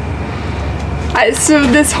stupid. So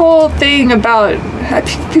this whole thing about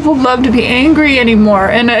people love to be angry anymore,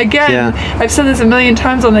 and again, I've said this a million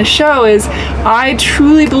times on this show, is I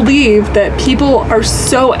truly believe that people are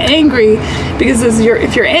so angry because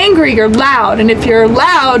if you're angry, you're loud, and if you're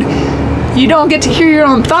loud, you don't get to hear your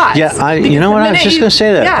own thoughts. Yeah, you know what? I was just going to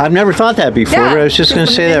say that. I've never thought that before, but I was just going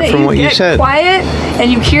to say that from what you said. Quiet, and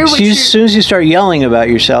you hear what as soon as you start yelling about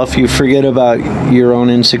yourself, you forget about your own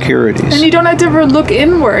insecurities. And you don't have to ever look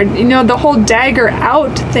inward. You know, the whole dagger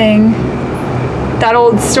out thing, that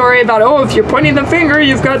old story about, if you're pointing the finger,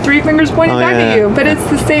 you've got 3 fingers pointing back at you. But it's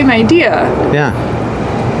the same idea. Yeah.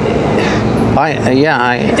 I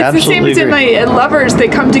it's absolutely the same as agree. in lovers. They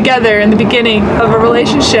come together in the beginning of a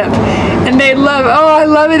relationship, and they love. Oh, I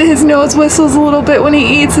love it. His nose whistles a little bit when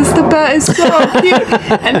he eats. It's the best. It's so cute.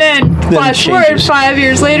 And then flash forward 5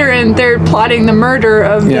 years later, and they're plotting the murder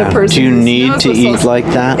of the person. Do you need to eat like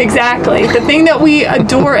that? Exactly. The thing that we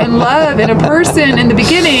adore and love in a person in the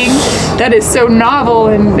beginning, that is so novel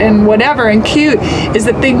and whatever and cute, is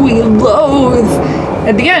the thing we loathe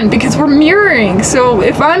at the end, because we're mirroring. So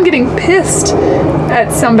if I'm getting pissed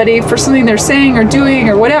at somebody for something they're saying or doing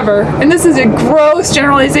or whatever, and this is a gross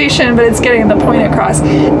generalization, but it's getting the point across,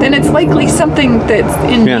 then it's likely something that's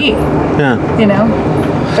in me. Yeah. You know?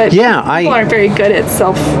 But people aren't very good at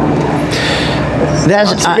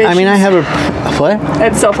I have a what?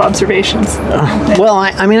 At self-observations.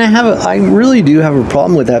 I really do have a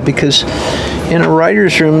problem with that, because in a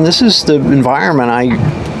writer's room, this is the environment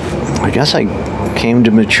I guess I came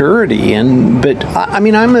to maturity in, but I'm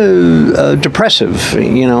a depressive.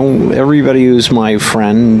 You know, everybody who's my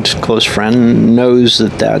close friend, knows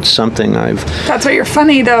that that's something That's why you're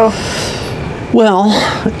funny, though. Well,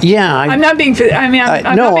 yeah. I'm not being. I'm not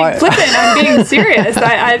being flippant. I'm being serious.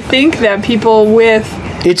 I think that people with.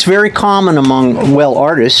 It's very common among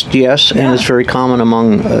artists, yes, and it's very common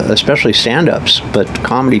among especially stand-ups, but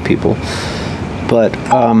comedy people. But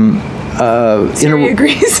Siri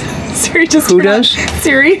agrees. Siri just Who does?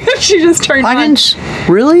 Siri. She just turned on. I didn't.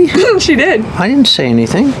 Really? She did. I didn't say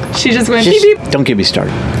anything. She just went beep beep. Don't get me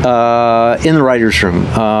started. In the writer's room.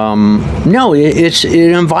 No, it's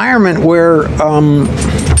an environment where,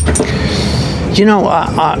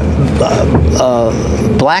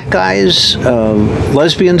 black guys,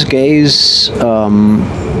 lesbians, gays,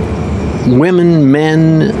 women,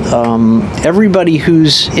 men, everybody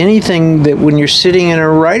who's anything that when you're sitting in a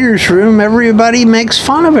writer's room, everybody makes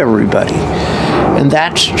fun of everybody. And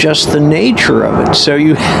that's just the nature of it. So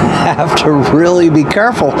you have to really be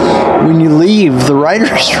careful when you leave the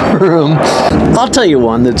writer's room. I'll tell you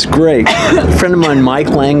one that's great. A friend of mine, Mike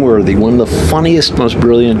Langworthy, one of the funniest, most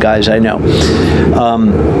brilliant guys I know.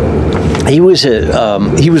 He was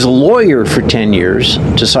a lawyer for 10 years,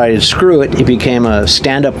 decided screw it, he became a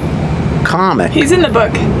stand-up comic. He's in the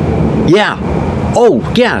book. Yeah. Oh,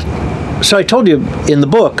 yeah. So I told you in the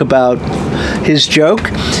book about his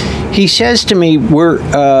joke. He says to me,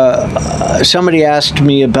 somebody asked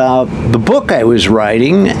me about the book I was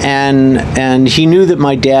writing, and he knew that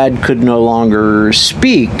my dad could no longer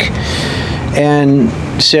speak. And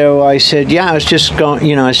so I said, yeah, I was just going,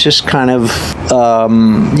 it's just kind of,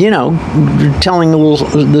 telling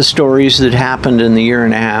the stories that happened in the year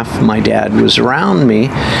and a half my dad was around me.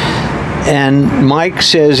 And Mike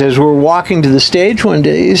says, as we're walking to the stage one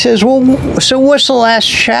day, he says, well, so what's the last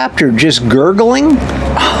chapter? Just gurgling?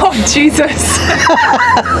 Oh, Jesus.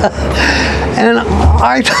 And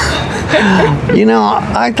I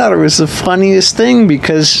thought it was the funniest thing,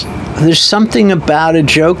 because there's something about a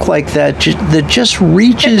joke like that that just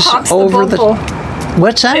reaches over the...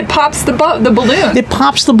 What's that? It pops the balloon. It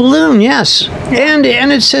pops the balloon, yes. Yeah.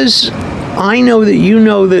 And it says, I know that you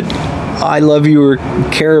know that I love you or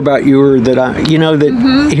care about you, or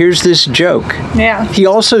that here's this joke. Yeah. He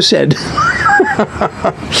also said, he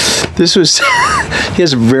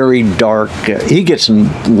has a very dark, he gets in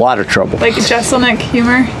a lot of trouble. Like Jeselnik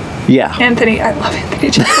humor? Yeah. I love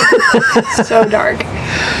Anthony Jeselnik. So dark.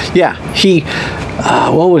 Yeah. He,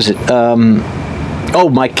 what was it? Oh,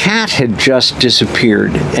 my cat had just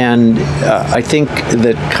disappeared, and I think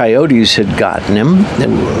that coyotes had gotten him. They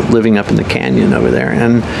were living up in the canyon over there,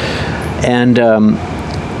 and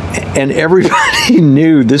everybody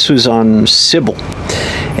knew this was on Sybil,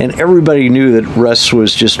 and everybody knew that Russ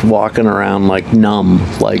was just walking around like numb,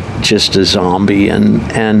 like just a zombie, and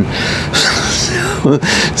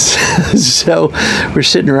so we're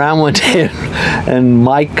sitting around one day, and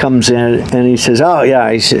Mike comes in and he says, "Oh yeah,"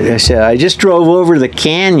 I said, "I just drove over the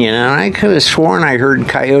canyon and I could have sworn I heard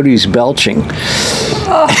coyotes belching."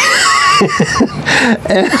 Oh.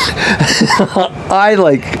 And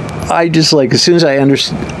I just as soon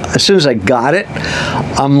as I got it,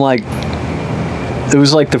 I'm like, it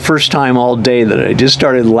was like the first time all day that I just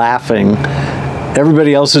started laughing.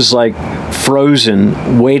 Everybody else is like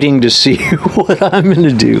frozen, waiting to see what I'm going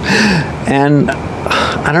to do. And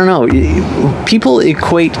I don't know, people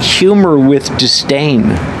equate humor with disdain,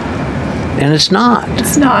 and it's not.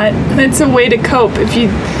 It's not. It's a way to cope.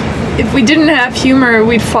 If we didn't have humor,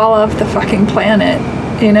 we'd fall off the fucking planet,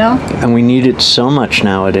 you know? And we need it so much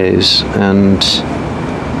nowadays, and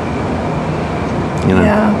you know.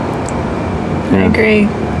 Yeah. I agree.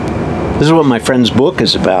 This is what my friend's book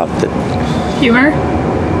is about. Humor?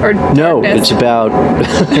 Or no, darkness? It's about,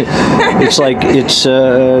 it's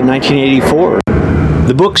 1984.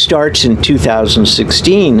 The book starts in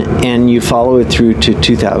 2016, and you follow it through to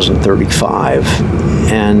 2035.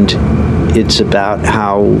 And it's about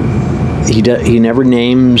how he never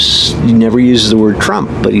uses the word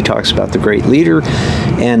Trump, but he talks about the great leader.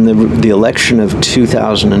 And the election of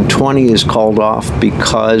 2020 is called off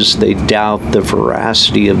because they doubt the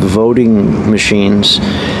veracity of the voting machines,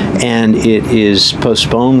 and it is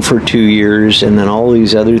postponed for 2 years, and then all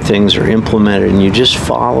these other things are implemented, and you just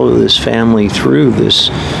follow this family through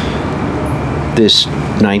this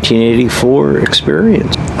 1984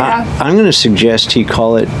 experience. Yeah. I'm going to suggest he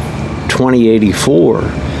call it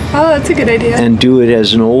 2084. Oh, that's a good idea. And do it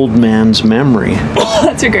as an old man's memory.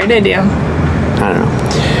 That's a great idea. I don't know.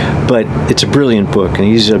 But it's a brilliant book, and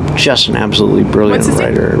he's just an absolutely brilliant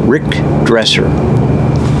writer. Rick Dresser.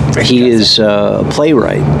 He is a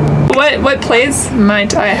playwright. What plays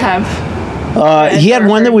might I have? He had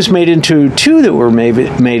one that was made into two that were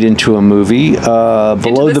made into a movie.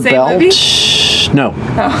 Below the Belt. Movie? No,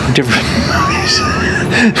 different movies.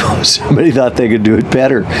 Somebody thought they could do it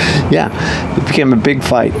better. Yeah, it became a big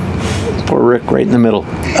fight. Poor Rick, right in the middle.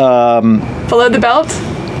 Below the Belt.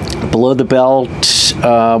 Below the Belt.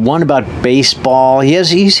 One about baseball.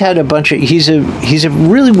 He's had a bunch of. He's a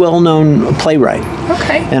really well-known playwright.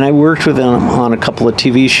 Okay. And I worked with him on a couple of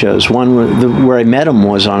TV shows. One where I met him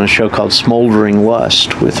was on a show called Smoldering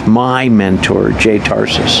Lust with my mentor, Jay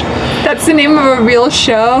Tarsis. That's the name of a real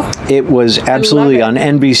show? It was absolutely on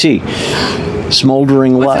NBC.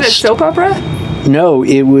 Smoldering Lust. Was it a soap opera? No,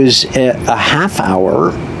 it was a half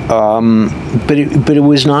hour. But it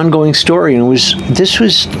was an ongoing story, and this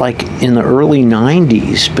was like in the early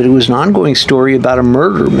 90s, but it was an ongoing story about a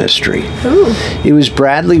murder mystery. Ooh. It was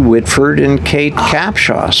Bradley Whitford and Kate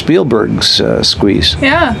Capshaw, Spielberg's squeeze.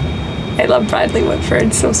 Yeah. I love Bradley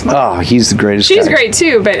Whitford, so smart. Oh, he's the greatest She's guy. great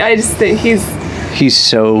too, but I just think he's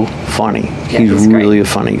so funny. Yeah, he's really a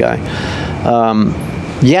funny guy.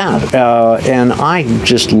 And I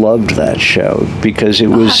just loved that show because it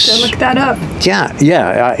was. I'll have to look that up.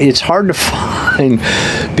 Yeah. It's hard to find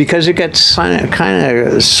because it got kind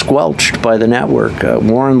of squelched by the network.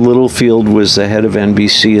 Warren Littlefield was the head of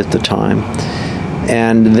NBC at the time,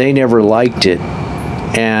 and they never liked it.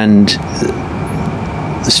 And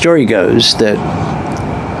the story goes that.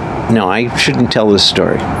 No, I shouldn't tell this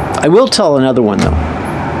story. I will tell another one though.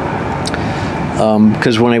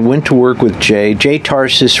 Because when I went to work with Jay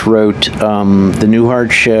Tarsis wrote The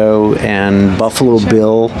Newhart Show and Buffalo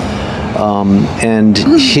Bill, and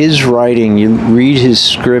his writing, you read his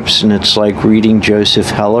scripts and it's like reading Joseph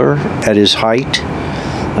Heller at his height.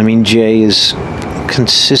 I mean, Jay is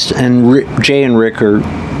consistent, and Jay and Rick are,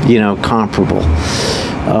 comparable.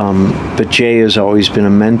 But Jay has always been a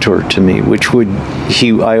mentor to me,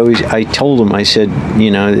 I told him, I said,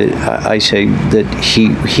 I say that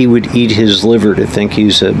he would eat his liver to think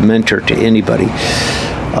he's a mentor to anybody.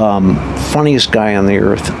 Funniest guy on the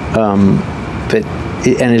earth.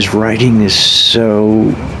 And his writing is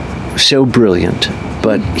so brilliant.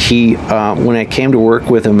 But when I came to work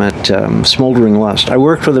with him at Smoldering Lust, I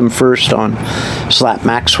worked with him first on Slap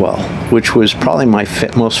Maxwell, which was probably my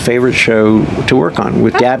most favorite show to work on,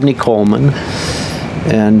 with Dabney Coleman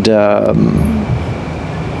and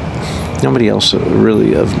nobody else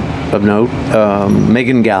really of note.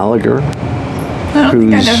 Megan Gallagher. I don't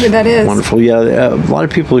think I know who that is. Wonderful. Yeah, a lot of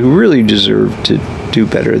people who really deserve to do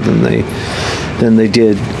better than than they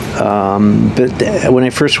did. But when I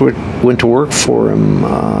first went to work for him,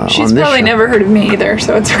 she's on this probably show, never heard of me either,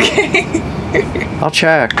 so it's okay. I'll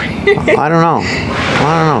check. I don't know.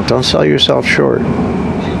 Don't sell yourself short.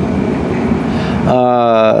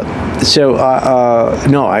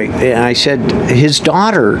 No, I said his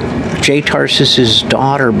daughter, Jay Tarsis's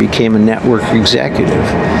daughter, became a network executive.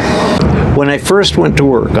 When I first went to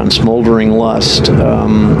work on Smoldering Lust,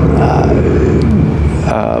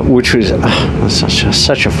 which was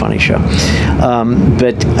such a funny show,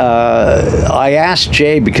 but I asked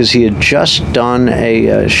Jay because he had just done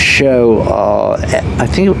a show. I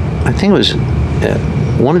think it was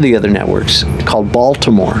one of the other networks called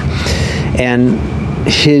Baltimore, and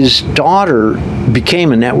his daughter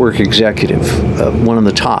became a network executive, one of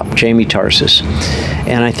the top, Jamie Tarsis.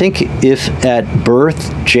 And I think if at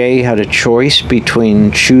birth Jay had a choice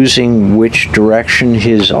between choosing which direction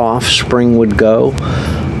his offspring would go,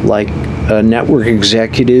 like a network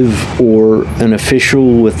executive or an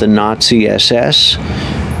official with the Nazi SS,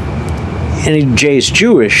 and Jay's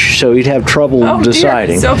Jewish, so he'd have trouble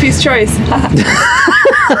deciding. Dear. Sophie's choice.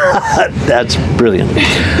 That's brilliant.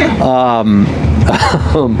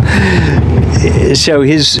 So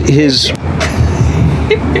his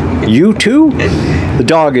you too? The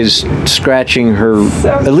dog is scratching her. So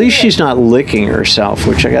at least she's not licking herself,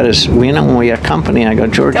 which I gotta. When we have company, I go,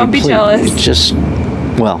 Georgie, don't be please. jealous. It's just,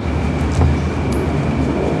 well.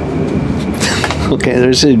 Okay,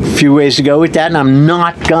 there's a few ways to go with that, and I'm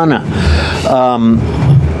not gonna.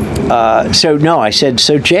 So no, I said,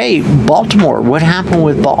 so Jay, Baltimore, what happened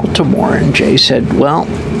with Baltimore? And Jay said, well,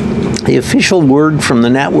 the official word from the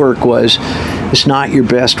network was, it's not your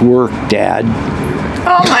best work, Dad.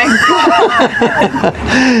 Oh my God.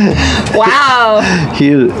 Wow.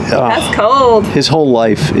 That's cold. His whole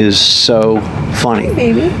life is so funny. Hi,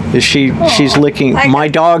 baby. She's licking, my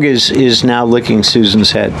dog is now licking Susan's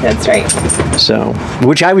head. That's right. So,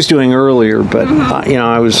 which I was doing earlier, but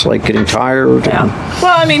I was like getting tired. Yeah.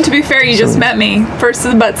 Well, I mean, to be fair, you just met me. First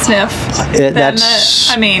the butt sniff.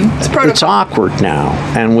 It's protocol. It's awkward now,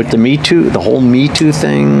 and with the Me Too, the whole Me Too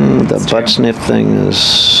thing, the butt sniff thing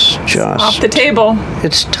is just off the table.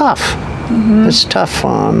 It's tough. It's tough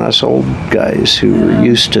on us old guys who are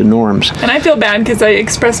used to norms. And I feel bad because I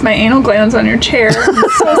expressed my anal glands on your chair. I'm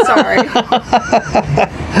so sorry.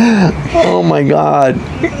 Oh my God.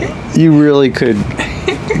 You really could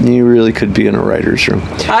be in a writer's room.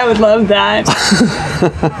 I would love that.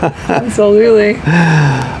 Absolutely.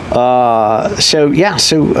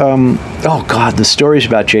 Oh God, the stories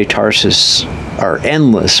about Jay Tarsis are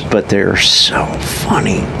endless, but they're so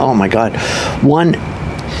funny. Oh my God. One,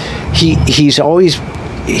 he's always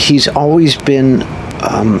been,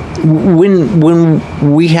 when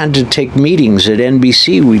we had to take meetings at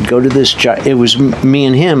NBC, we'd go to this, it was me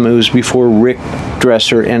and him, it was before Rick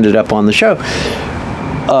Dresser ended up on the show.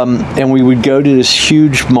 And we would go to this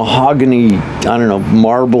huge mahogany,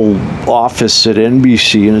 marble office at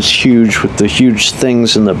NBC, and it's huge with the huge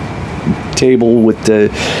things and the table and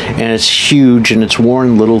it's huge, and it's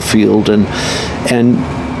Warren Littlefield, and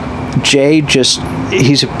Jay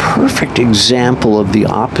he's a perfect example of the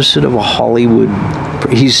opposite of a Hollywood.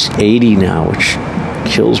 He's 80 now, which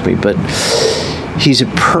kills me, but he's a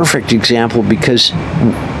perfect example because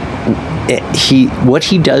what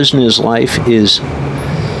he does in his life is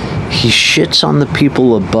he shits on the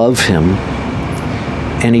people above him,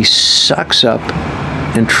 and he sucks up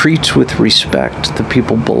and treats with respect the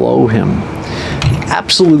people below him.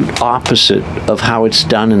 Absolute opposite of how it's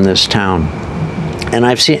done in this town. And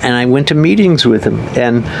I went to meetings with him,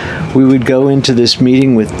 and we would go into this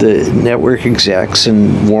meeting with the network execs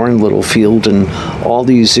and Warren Littlefield and all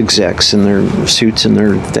these execs in their suits and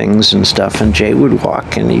their things and stuff, and Jay would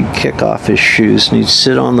walk and he'd kick off his shoes and he'd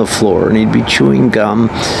sit on the floor and he'd be chewing gum,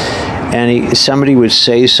 and somebody would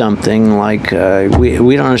say something like, we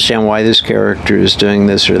don't understand why this character is doing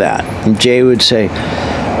this or that, and Jay would say,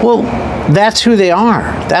 well, that's who they are.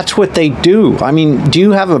 That's what they do. I mean, do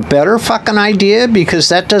you have a better fucking idea? Because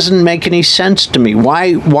that doesn't make any sense to me.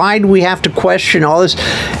 Why do we have to question all this?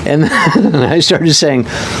 And I started saying,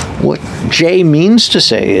 what Jay means to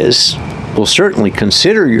say is, we'll certainly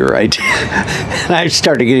consider your idea. And I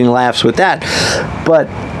started getting laughs with that.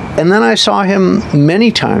 And then I saw him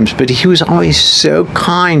many times, but he was always so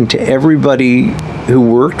kind to everybody who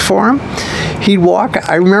worked for him. He'd walk.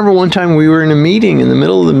 I remember one time we were in a meeting. In the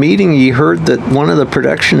middle of the meeting, he heard that one of the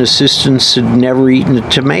production assistants had never eaten a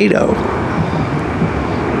tomato.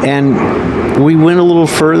 And we went a little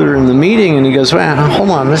further in the meeting, and he goes, well, hold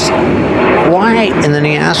on, why? And then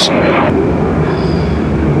he asked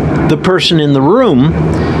the person in the room,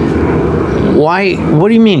 why? What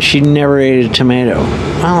do you mean she never ate a tomato?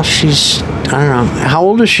 Well, she's, I don't know, how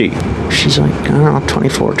old is she? She's like, I don't know,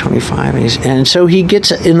 24, 25. And so he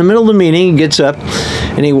gets, in the middle of the meeting, he gets up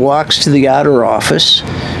and he walks to the outer office,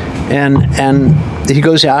 and he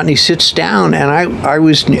goes out and he sits down, and I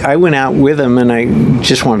went out with him, and I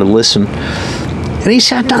just wanted to listen. And he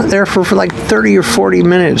sat down there for like 30 or 40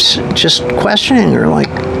 minutes just questioning her, like,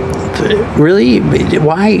 really?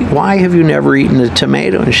 Why have you never eaten a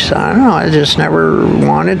tomato? And she said, I don't know, I just never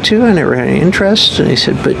wanted to. I never had any interest. And he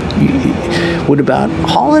said, but what about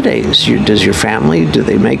holidays? Does your family, do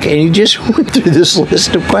they make? And he just went through this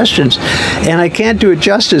list of questions. And I can't do it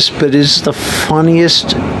justice, but it's the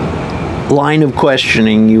funniest line of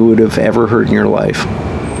questioning you would have ever heard in your life.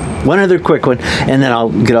 One other quick one, and then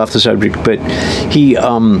I'll get off the subject. But he,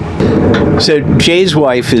 so Jay's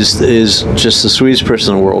wife is just the sweetest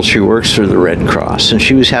person in the world. She works for the Red Cross, and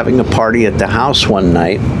she was having a party at the house one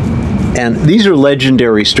night. And these are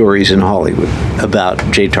legendary stories in Hollywood about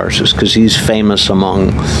Jay Tarsus, because he's famous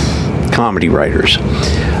among comedy writers.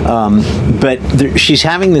 But she's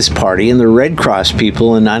having this party, and the Red Cross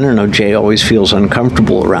people, and I don't know, Jay always feels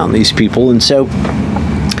uncomfortable around these people, and so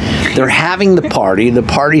they're having the party. The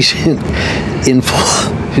party's in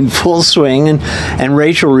full swing, and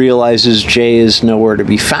Rachel realizes Jay is nowhere to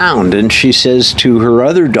be found, and she says to her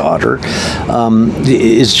other daughter,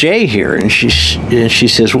 "Is Jay here?" And she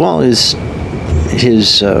says, "Well, his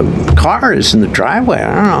car is in the driveway.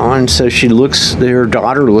 I don't know." And so her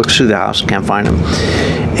daughter looks through the house, can't find him.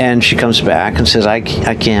 And she comes back and says, I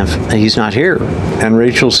can't, he's not here. And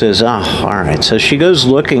Rachel says, oh, all right. So she goes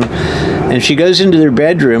looking, and she goes into their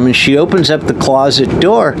bedroom, and she opens up the closet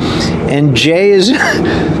door, and Jay is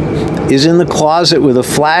in the closet with a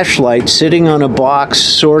flashlight, sitting on a box,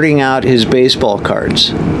 sorting out his baseball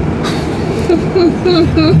cards.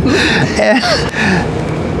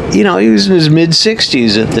 You know, he was in his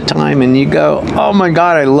mid-60s at the time, and you go, oh, my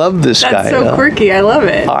God, I love this guy. That's so quirky. I love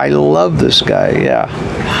it. I love this guy, yeah.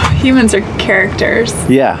 Humans are characters.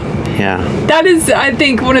 Yeah, yeah. That is, I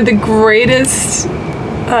think, one of the greatest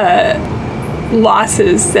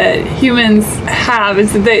losses that humans have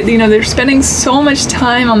is that they're spending so much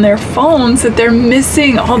time on their phones that they're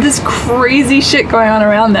missing all this crazy shit going on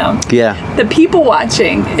around them. Yeah. The people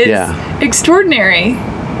watching is extraordinary.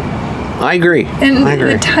 I agree. And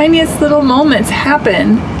the tiniest little moments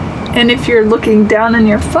happen. And if you're looking down on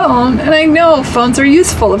your phone, and I know phones are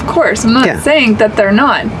useful, of course. I'm not saying that they're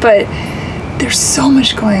not, but there's so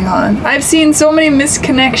much going on. I've seen so many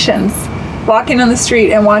misconnections walking on the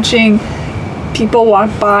street and watching people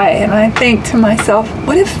walk by, and I think to myself,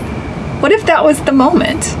 what if that was the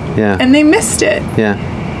moment? Yeah. And they missed it. Yeah.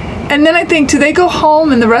 And then I think, do they go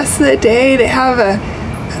home and the rest of the day they have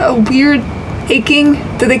a weird aching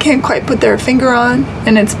that they can't quite put their finger on,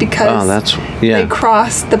 and it's because they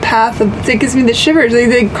cross the path of, it gives me the shivers,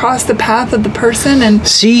 they cross the path of the person. And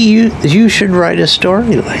see, you should write a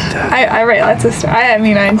story like that. I write lots of stuff.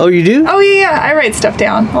 Oh, you do? Oh yeah, I write stuff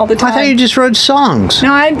down all the time. I thought you just wrote songs.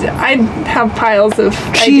 No, I have piles of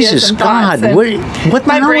Jesus ideas and God, thoughts, what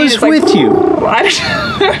the hell is with you?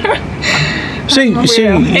 So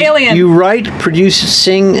you write, produce,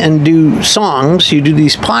 sing, and do songs. You do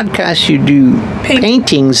these podcasts. You do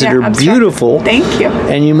paintings that are beautiful. Thank you.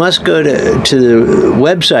 And you must go to the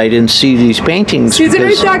website and see these paintings.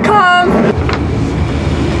 SusanRuth.com.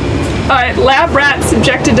 All right, lab rat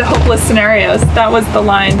subjected to hopeless scenarios. That was the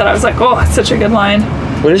line that I was like, oh, that's such a good line.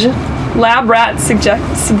 What is it? Lab rat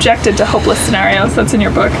subjected to hopeless scenarios. That's in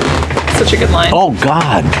your book. Such a good line. Oh,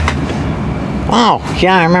 God. Oh,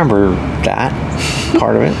 yeah, I remember that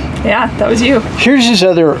part of it. Yeah, that was you. Here's his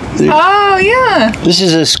other... Oh, yeah. This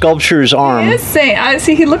is a sculpture's arm. He is saying... I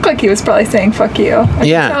see, he looked like he was probably saying, fuck you. I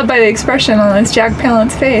can tell by the expression on his Jack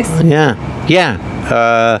Palance face. Yeah, yeah.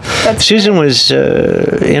 Susan was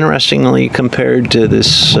interestingly compared to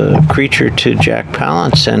this creature to Jack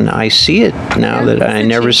Palance, and I see it now that I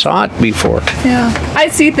never saw it before. Yeah, I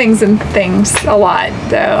see things in things a lot,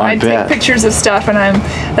 though. I take pictures of stuff, and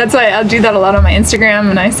that's why I'll do that a lot on my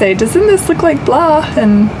Instagram, and I say, doesn't this look like blah?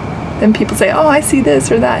 And then people say, oh, I see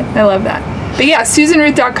this or that. I love that. But yeah,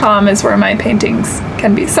 SusanRuth.com is where my paintings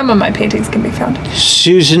can be. Some of my paintings can be found.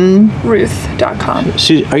 SusanRuth.com.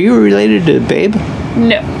 Are you related to Babe?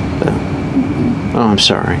 No. Oh, I'm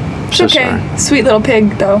sorry. It's okay. Sorry. Sweet little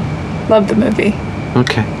pig, though. Love the movie.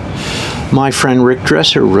 Okay. My friend Rick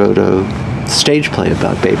Dresser wrote a stage play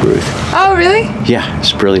about Babe Ruth. Oh, really? Yeah,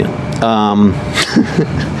 it's brilliant.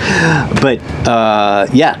 But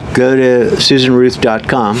go to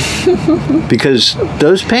SusanRuth.com because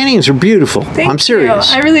those paintings are beautiful. I'm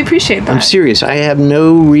serious. I really appreciate that. I'm serious. I have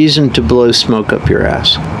no reason to blow smoke up your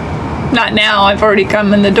ass. Not now. I've already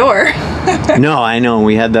come in the door. No, I know.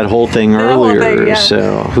 We had that whole thing earlier,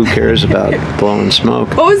 so who cares about blowing smoke?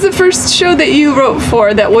 What was the first show that you wrote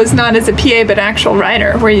for that was not as a PA but actual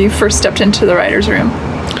writer, where you first stepped into the writer's room?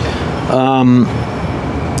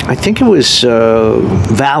 I think it was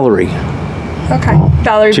Valerie. Okay.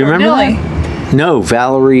 Valerie. Do you remember that? No,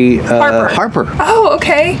 Valerie Harper. Oh,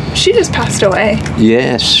 okay. She just passed away.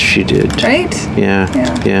 Yes, she did. Right? Yeah.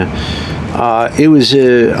 It was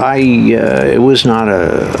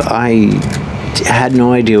I had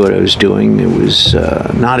no idea what I was doing. It was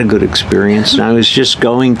not a good experience, and I was just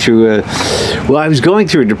going through a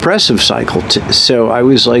depressive cycle, so I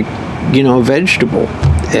was like, a vegetable,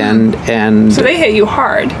 and so they hit you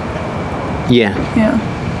hard. Yeah.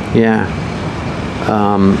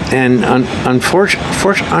 And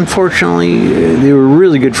unfortunately, they were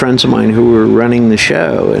really good friends of mine who were running the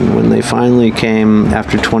show. And when they finally came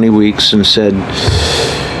after 20 weeks and said,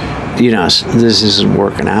 this isn't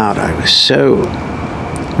working out, I was so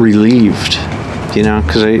relieved,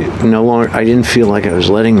 because I didn't feel like I was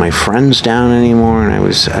letting my friends down anymore. And I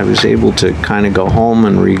was able to kind of go home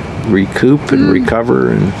and recoup and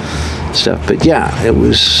recover and stuff. But yeah, it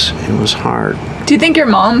was hard. Do you think your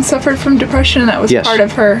mom suffered from depression? That was part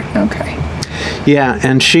of her? Okay. Yeah,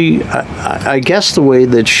 and she, I guess the way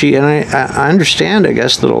that she, and I understand, I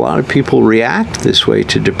guess, that a lot of people react this way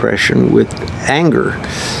to depression with anger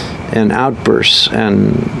and outbursts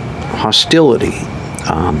and hostility.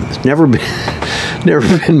 It's never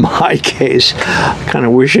been my case. I kind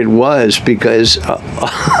of wish it was, because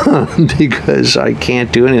I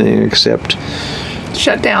can't do anything except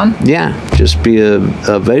shut down. Yeah, just be a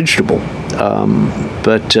vegetable.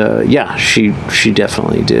 But she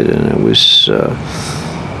definitely did, and it was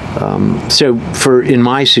so in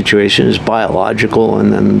my situation, it's biological,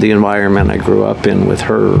 and then the environment I grew up in with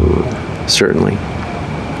her, certainly.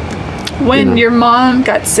 When your mom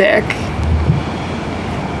got sick,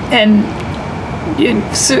 and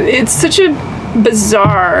so it's such a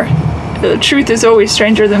bizarre. The truth is always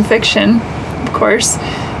stranger than fiction, of course.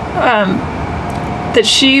 That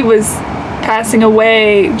she was passing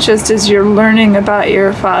away just as you're learning about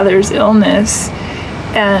your father's illness,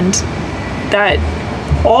 and that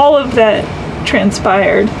all of that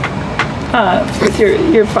transpired with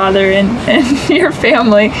your father and your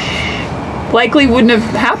family likely wouldn't have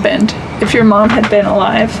happened if your mom had been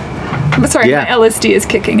alive. I'm sorry, my LSD is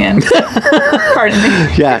kicking in. Pardon me.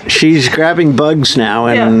 Yeah, she's grabbing bugs now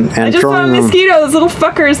and I just throwing saw mosquitoes. Little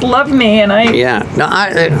fuckers love me, and I. Yeah, no,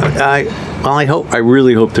 I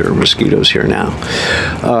really hope there are mosquitoes here now,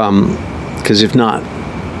 because if not.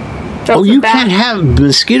 You can't have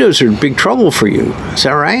mosquitoes. Are big trouble for you. Is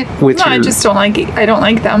that right? I just don't like. I don't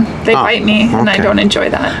like them. They bite me, and I don't enjoy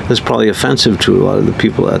that. That's probably offensive to a lot of the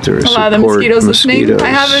people out there. A lot of the mosquitoes listening. I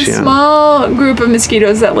have a small group of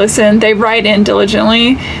mosquitoes that listen. They write in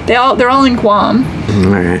diligently. They're all in Guam.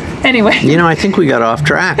 All right. Anyway. I think we got off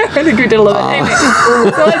track. I think we did a little bit. Anyway,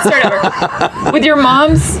 so let's start over. With your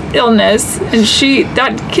mom's illness, and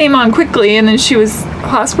that came on quickly, and then she was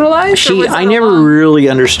hospitalized. I never really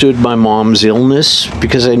understood my mom's illness,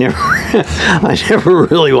 because I never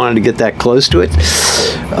really wanted to get that close to it.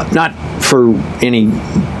 Not for any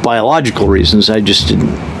biological reasons. I just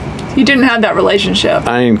didn't. You didn't have that relationship.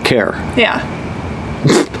 I didn't care. Yeah.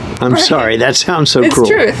 I'm sorry. That sounds so cruel. It's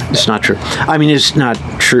truth. It's not true. I mean, it's not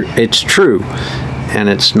true. It's true, and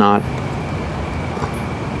it's not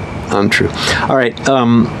untrue. All right. You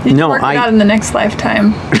can work it out in the next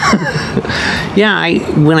lifetime. Yeah.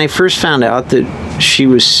 When I first found out that she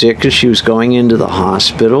was sick and she was going into the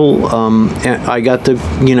hospital, I got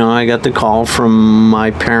the call from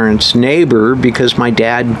my parents' neighbor, because my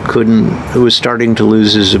dad was starting to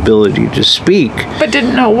lose his ability to speak, but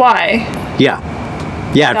didn't know why. Yeah.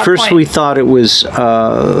 At first we thought it was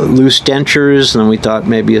loose dentures, and then we thought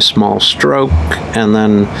maybe a small stroke, and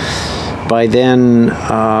then by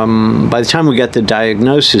the time we got the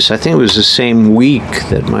diagnosis, I think it was the same week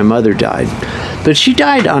that my mother died. But she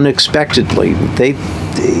died unexpectedly.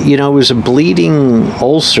 It was a bleeding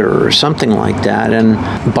ulcer or something like that.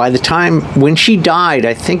 And by the time when she died,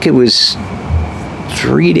 I think it was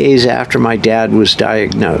 3 days after my dad was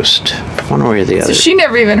diagnosed, one way or the other. So she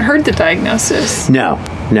never even heard the diagnosis? No,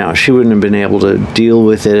 she wouldn't have been able to deal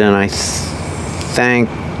with it, and I thank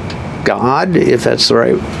God, if that's the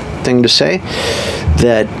right thing to say,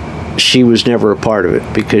 that she was never a part of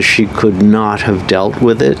it, because she could not have dealt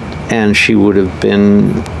with it, and she would have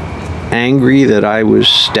been angry that I was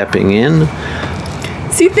stepping in.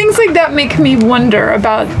 See, things like that make me wonder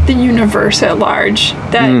about the universe at large.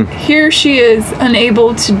 That here she is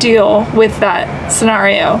unable to deal with that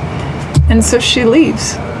scenario, and so she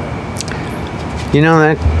leaves. You know,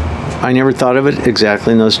 that I never thought of it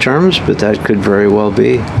exactly in those terms, but that could very well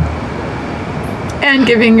be. And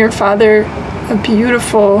giving your father a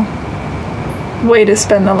beautiful way to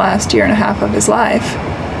spend the last year and a half of his life.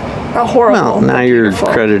 A horrible. Well, now you're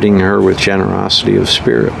crediting her with generosity of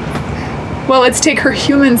spirit. Well, let's take her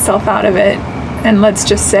human self out of it, and let's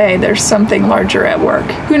just say there's something larger at work.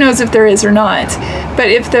 Who knows if there is or not? But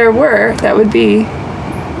if there were, that would be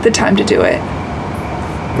the time to do it.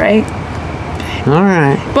 Right? All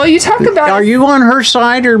right. Well, you talk about... Are you on her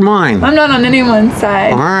side or mine? I'm not on anyone's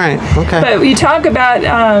side. All right. Okay. But you talk about...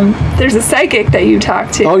 there's a psychic that you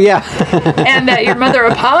talk to. Oh, yeah. And that your mother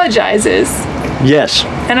apologizes. Yes.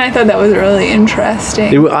 And I thought that was really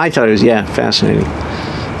interesting. I thought it was, fascinating.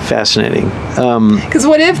 Fascinating. Because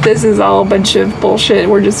what if this is all a bunch of bullshit?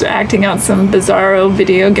 We're just acting out some bizarro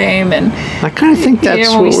video game, and I kind of think that's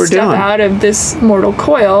what we're doing. When we step out of this mortal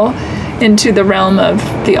coil into the realm of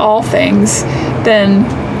the all things, then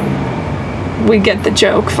we get the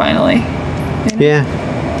joke finally. You know?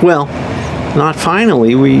 Yeah. Well, not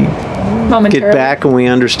finally. We get back and we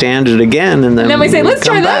understand it again, and then we say, let's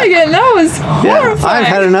try that again. That was horrifying. Yeah, I've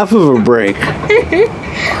had enough of a break.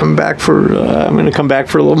 I'm going to come back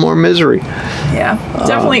for a little more misery. Yeah,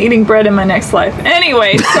 definitely eating bread in my next life.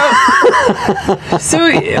 Anyway,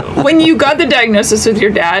 so when you got the diagnosis with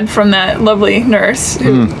your dad from that lovely nurse,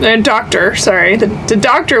 doctor, sorry, the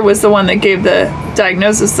doctor was the one that gave the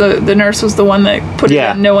diagnosis. The nurse was the one that put it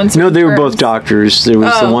in no one's they were both doctors. There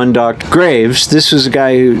was the one Dr. Graves. This was a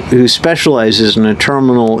guy who specializes in a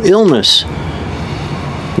terminal illness.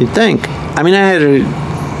 You'd think. I mean, I had a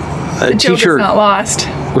teacher. The joke is not lost.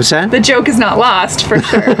 What's that? The joke is not lost, for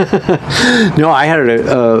sure. No, I had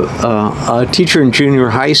a teacher in junior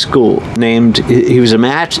high school named, he was a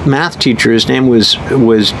math teacher. His name was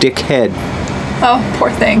Dick Head. Oh, poor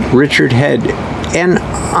thing. Richard Head. And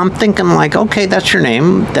I'm thinking like, okay, that's your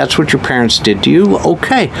name. That's what your parents did to you.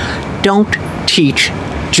 Okay. Don't teach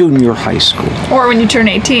junior high school. Or when you turn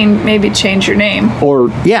 18, maybe change your name. Or,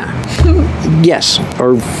 yes.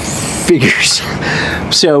 Or figures.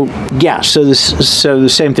 So the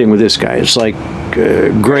same thing with this guy. It's like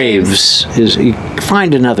Graves is. You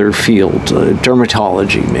find another field,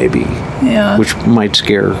 dermatology maybe. Yeah. Which might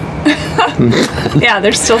scare. Yeah,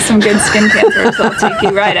 there's still some good skin cancers that'll take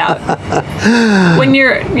you right out. When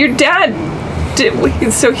your dad,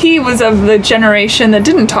 so he was of the generation that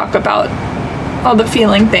didn't talk about all the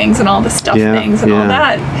feeling things and all the stuff things and all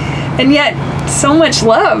that, and yet so much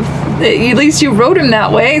love. At least you wrote him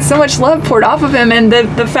that way. So much love poured off of him, and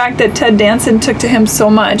the fact that Ted Danson took to him so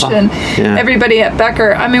much, and everybody at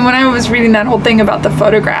Becker. I mean, when I was reading that whole thing about the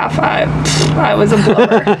photograph, I was a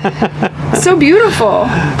blower. So beautiful.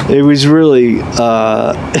 It was really.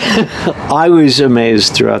 I was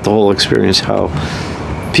amazed throughout the whole experience how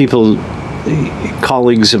people,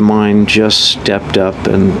 colleagues of mine, just stepped up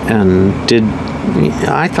and did.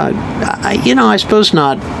 I thought, I suppose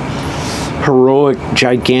not heroic,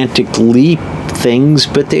 gigantic leap things,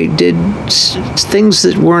 but they did things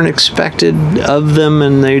that weren't expected of them,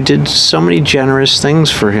 and they did so many generous things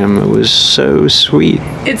for him. It was so sweet.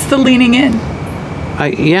 It's the leaning in. I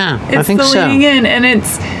think so. It's the leaning in, and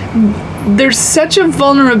there's such a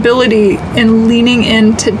vulnerability in leaning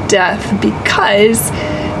into death, because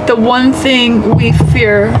the one thing we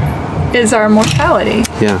fear is our mortality.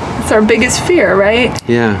 Yeah. It's our biggest fear, right?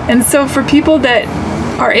 Yeah. And so for people that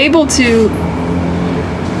are able to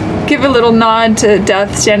give a little nod to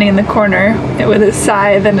death standing in the corner with his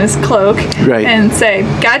scythe and his cloak, right, and say,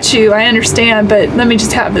 got you, I understand, but let me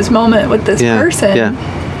just have this moment with this person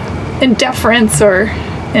in deference or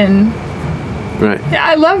in... Right. Yeah,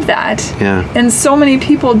 I love that. Yeah. And so many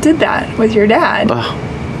people did that with your dad.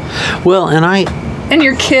 Well, and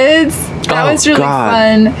your kids. That was really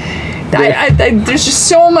fun. There's just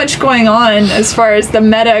so much going on as far as the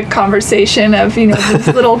meta conversation of these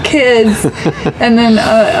little kids, and then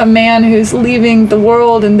a man who's leaving the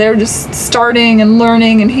world, and they're just starting and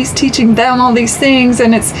learning, and he's teaching them all these things,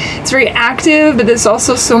 and it's very active, but there's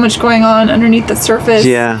also so much going on underneath the surface.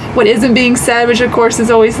 Yeah. What isn't being said, which of course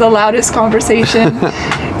is always the loudest conversation.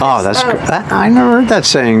 Oh, that's great. I never heard that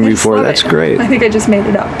saying before. That's great. I think I just made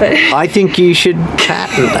it up, but I think you should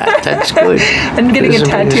patent that. That's good. I'm getting it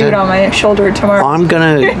tattooed on my shoulder tomorrow. I'm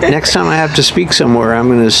gonna next time I have to speak somewhere, I'm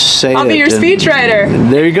gonna say I'll be your speechwriter.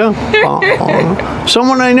 There you go.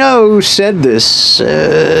 Someone I know said this.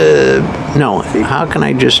 No, how can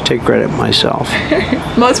I just take credit myself?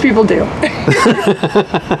 Most people do.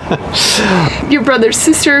 Your brother's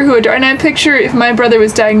sister, who and I picture if my brother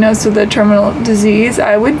was diagnosed with a terminal disease,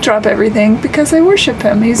 I would drop everything because I worship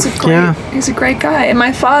him. He's a great guy. And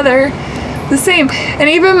my father, the same. And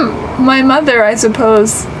even my mother, I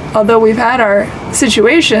suppose, although we've had our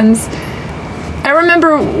situations, I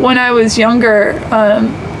remember when I was younger,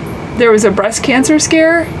 there was a breast cancer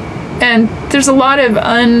scare, and there's a lot of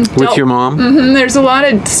With your mom? Mm-hmm, there's a lot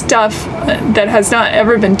of stuff that has not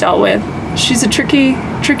ever been dealt with. She's a tricky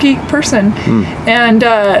person. And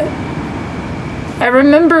I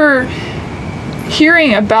remember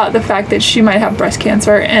hearing about the fact that she might have breast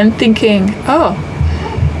cancer and thinking, oh,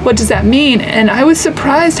 what does that mean? And I was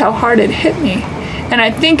surprised how hard it hit me. And I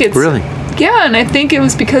think it's... Really? Yeah, and I think it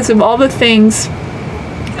was because of all the things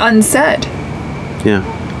unsaid. Yeah.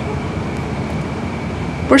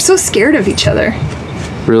 We're so scared of each other.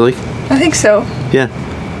 Really? I think so. Yeah.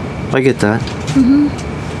 I get that.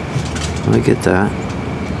 I get that.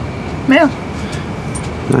 Yeah.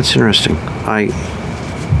 That's interesting.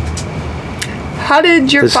 How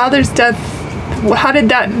did your father's death... How did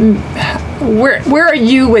that... Where are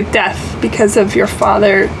you with death because of your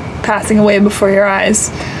father passing away before your eyes?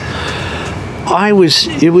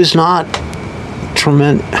 It was not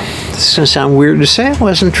tremendous. This is going to sound weird to say. It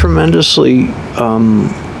wasn't tremendously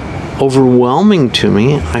overwhelming to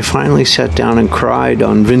me. I finally sat down and cried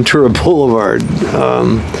on Ventura Boulevard.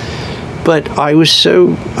 But I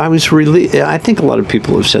was relieved. I think a lot of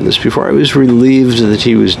people have said this before. I was relieved that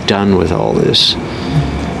he was done with all this.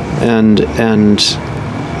 And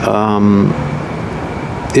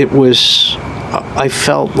it was, I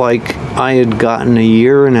felt like I had gotten a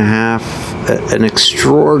year and a half, an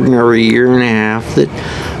extraordinary year and a half, that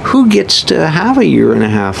who gets to have a year and a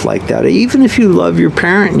half like that? Even if you love your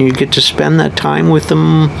parent and you get to spend that time with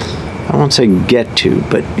them, I won't say get to,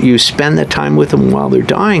 but you spend that time with them while they're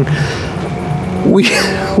dying. We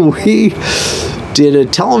did a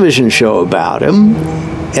television show about him,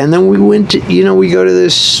 and then we went to, we go to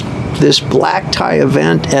this black tie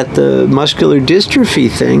event at the muscular dystrophy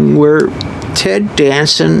thing where Ted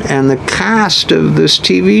Danson and the cast of this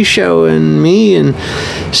TV show and me and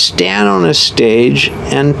stand on a stage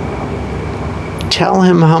and tell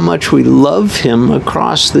him how much we love him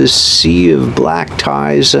across this sea of black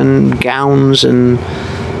ties and gowns and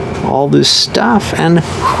all this stuff. And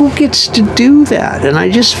who gets to do that? And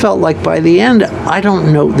I just felt like by the end, I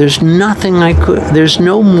don't know, there's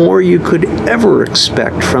no more you could ever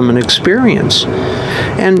expect from an experience.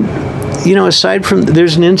 And aside from,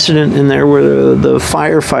 there's an incident in there where the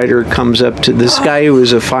firefighter comes up to this guy who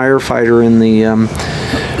was a firefighter in the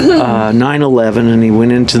 9/11, and he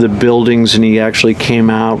went into the buildings and he actually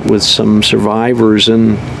came out with some survivors,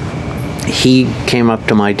 and he came up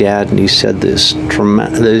to my dad and he said these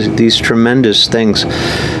tremendous things.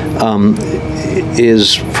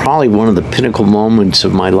 Is probably one of the pinnacle moments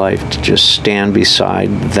of my life, to just stand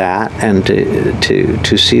beside that and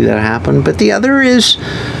to see that happen. But the other is,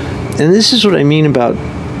 and this is what I mean about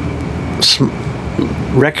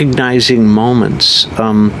recognizing moments,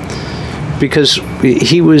 because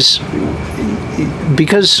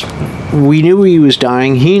we knew he was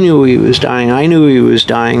dying, he knew he was dying, I knew he was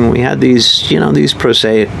dying. We had these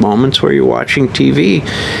prosaic moments where you're watching TV,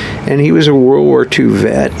 and he was a World War II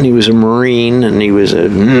vet, and he was a Marine, and he was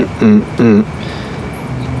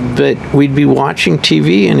but we'd be watching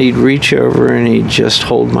TV, and he'd reach over and he'd just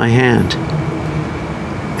hold my hand.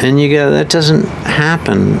 And you go, that doesn't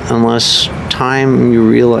happen unless time, you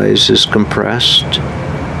realize, is compressed,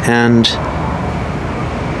 and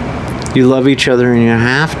you love each other, and you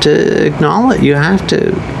have to acknowledge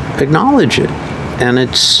it. And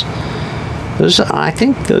I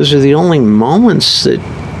think those are the only moments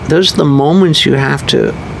those are the moments you have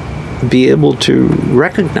to be able to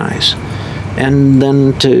recognize, and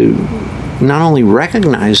then to not only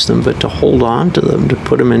recognize them, but to hold on to them, to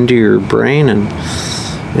put them into your brain and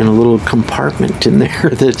in a little compartment in there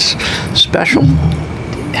that's special.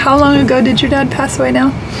 How long ago did your dad pass away now?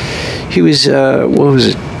 He was,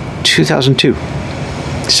 2002.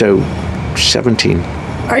 So, 17.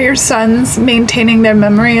 Are your sons maintaining their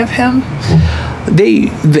memory of him?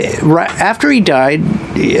 After he died,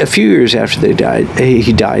 a few years after he died,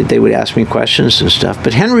 they would ask me questions and stuff.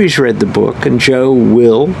 But Henry's read the book, and Joe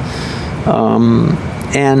will.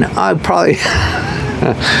 And I probably...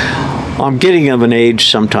 I'm getting of an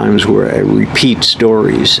age sometimes where I repeat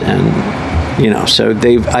stories, and so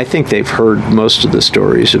I think they've heard most of the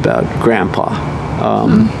stories about Grandpa.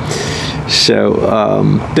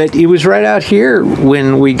 But it was right out here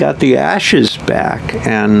when we got the ashes back,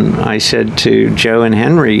 and I said to Joe and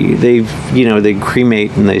Henry, they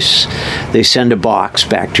cremate and they send a box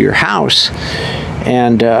back to your house,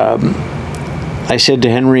 and I said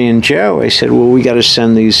to Henry and Joe, I said, well, we got to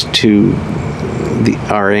send these to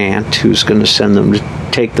our aunt, who's going to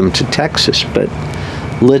take them to Texas, but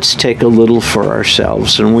let's take a little for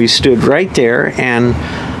ourselves. And we stood right there, and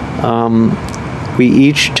we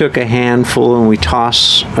each took a handful, and we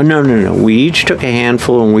tossed. We each took a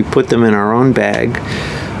handful, and we put them in our own bag.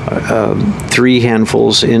 3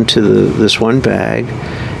 handfuls into this one bag,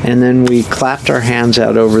 and then we clapped our hands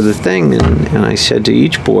out over the thing, and I said to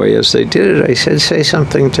each boy as they did it, I said, say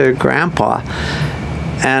something to Grandpa.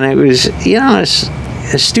 And it was,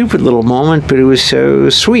 it's a stupid little moment, but it was so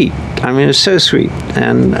sweet. I mean, it was so sweet,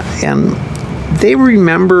 and they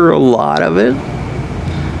remember a lot of it.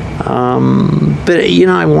 But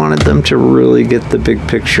I wanted them to really get the big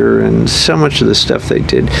picture, and so much of the stuff they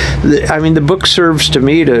did. I mean, the book serves to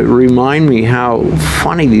me to remind me how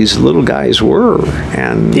funny these little guys were.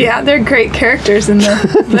 And yeah, they're great characters in the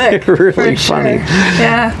book. They're really funny. Sure.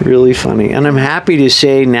 Yeah, really funny. And I'm happy to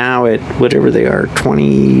say now, at whatever they are,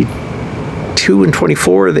 22 and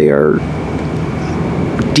 24, they are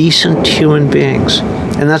decent human beings.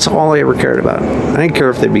 And that's all I ever cared about. I didn't care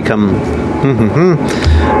if they become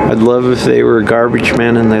I'd love if they were garbage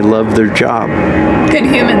men and they loved their job. Good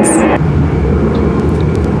humans.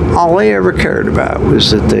 All I ever cared about was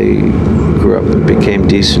that they grew up and became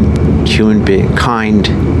decent human beings, kind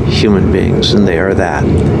human beings, and they are that.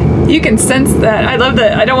 You can sense that. I love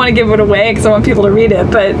that. I don't want to give it away because I want people to read it,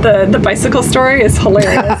 but the bicycle story is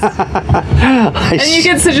hilarious. And you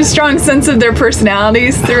get such a strong sense of their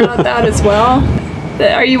personalities throughout that as well.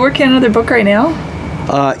 Are you working on another book right now?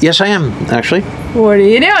 Yes, I am, actually. What are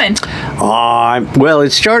you doing? Well, it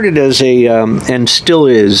started as a, and still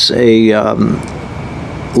is, a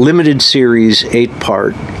limited series,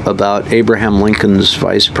 8-part, about Abraham Lincoln's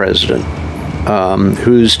vice president,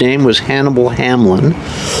 whose name was Hannibal Hamlin.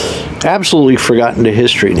 Absolutely forgotten to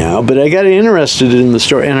history now, but I got interested in the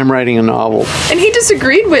story, and I'm writing a novel. And he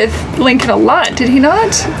disagreed with Lincoln a lot, did he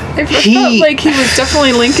not? I felt like he was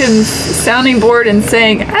definitely Lincoln's sounding board and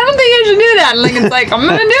saying, I don't think I should do that. And Lincoln's like, I'm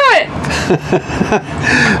going to do it.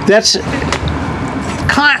 That's,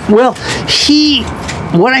 well,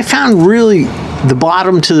 what I found really the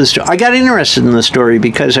bottom to the story. I got interested in the story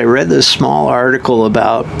because I read this small article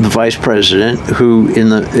about the vice president who, in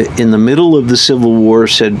the middle of the Civil War,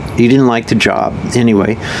 said he didn't like the job.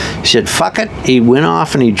 Anyway, he said, fuck it. He went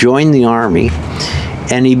off and he joined the army,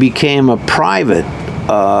 and he became a private,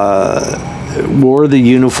 wore the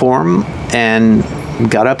uniform, and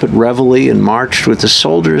got up at Reveille and marched with the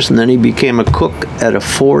soldiers, and then he became a cook at a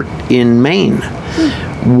fort in Maine.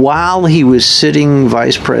 While he was sitting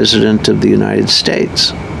vice president of the United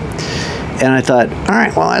States. And I thought, all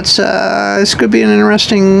right, well, this could be an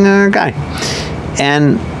interesting guy.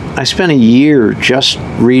 And I spent a year just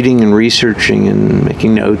reading and researching and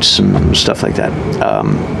making notes and stuff like that.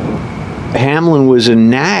 Hamlin was a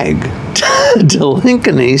nag to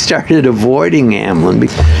Lincoln, and he started avoiding Hamlin.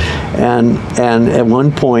 And at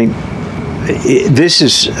one point, this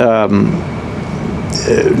is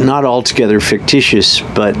not altogether fictitious,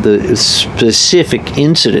 but the specific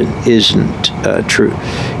incident isn't true.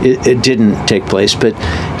 It didn't take place, but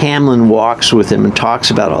Hamlin walks with him and talks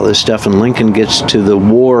about all this stuff, and Lincoln gets to the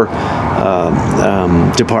War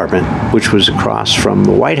Department, which was across from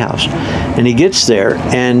the White House, and he gets there,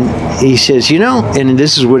 and he says, and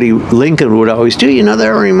this is what Lincoln would always do, that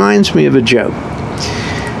reminds me of a joke.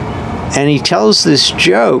 And he tells this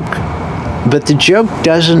joke, but the joke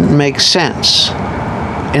doesn't make sense.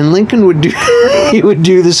 And Lincoln would do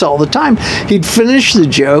this all the time. He'd finish the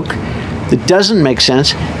joke that doesn't make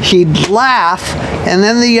sense. He'd laugh, and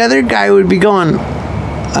then the other guy would be going,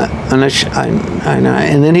 and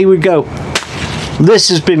then he would go, this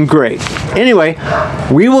has been great. Anyway,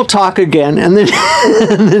 we will talk again, and then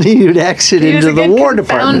he would exit into the War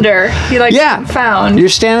Department. He confound. You're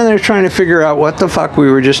standing there trying to figure out what the fuck we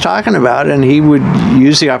were just talking about, and he would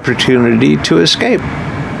use the opportunity to escape.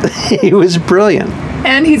 He was brilliant.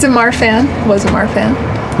 And he's a Marfan. Was a Marfan.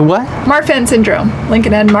 What? Marfan syndrome.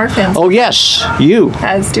 Lincoln had Marfan. Oh, yes. You.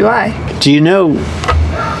 As do I. Do you know,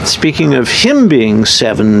 speaking of him being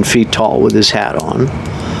 7 feet tall with his hat on.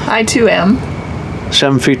 I, too, am.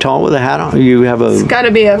 7 feet tall with a hat on? You have a... It's got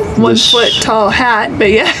to be a 1 foot tall hat, but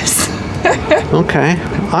yes. Okay.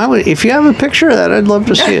 If you have a picture of that, I'd love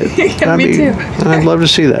to see it. Yeah, me too. I'd love to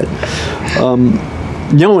see that.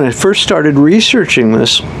 When I first started researching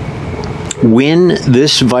this, when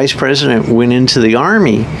this vice president went into the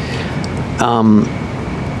army, not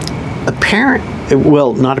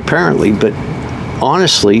apparently, but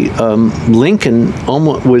honestly, Lincoln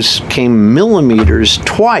almost came millimeters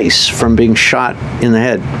twice from being shot in the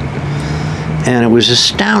head. And it was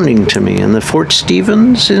astounding to me. And the Fort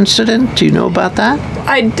Stevens incident, do you know about that?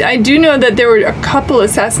 I do know that there were a couple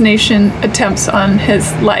assassination attempts on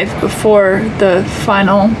his life before the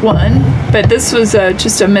final one, but this was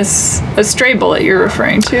just a stray bullet you're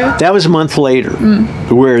referring to. That was a month later,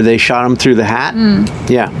 where they shot him through the hat.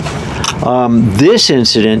 Yeah. This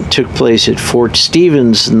incident took place at Fort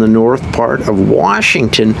Stevens in the north part of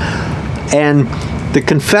Washington, and the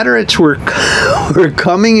Confederates were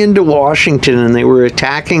coming into Washington, and they were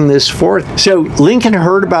attacking this fort. So Lincoln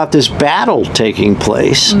heard about this battle taking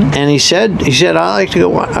place, and he said,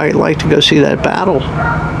 I'd like to go see that battle.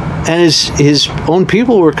 And his own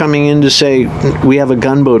people were coming in to say, we have a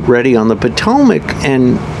gunboat ready on the Potomac,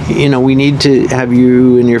 and we need to have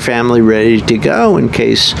you and your family ready to go in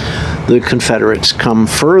case the Confederates come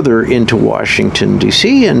further into Washington,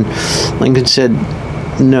 D.C. And Lincoln said,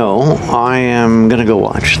 no, I am going to go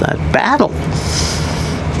watch that battle.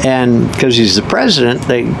 And because he's the president,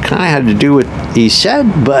 they kind of had to do what he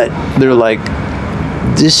said, but they're like,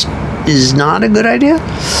 this is not a good idea.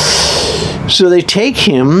 So they take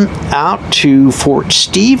him out to Fort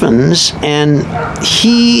Stevens, and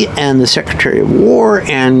he and the Secretary of War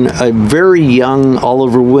and a very young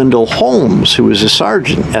Oliver Wendell Holmes, who was a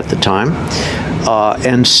sergeant at the time,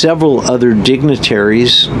 and several other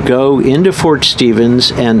dignitaries go into Fort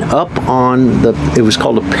Stevens and up on it was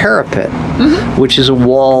called a parapet, which is a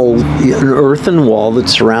wall, an earthen wall that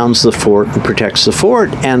surrounds the fort and protects the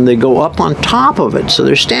fort, and they go up on top of it. So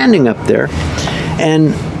they're standing up there,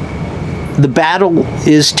 and the battle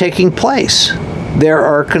is taking place. There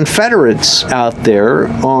are Confederates out there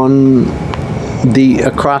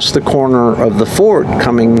across the corner of the fort,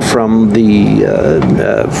 coming from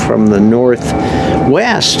the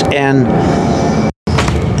northwest, and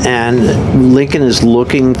Lincoln is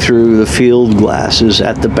looking through the field glasses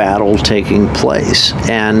at the battle taking place,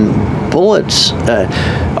 and bullets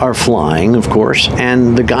are flying, of course,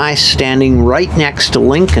 and the guy standing right next to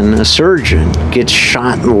Lincoln, a surgeon, gets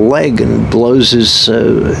shot in the leg and blows his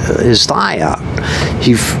thigh out.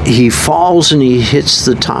 He falls and he hits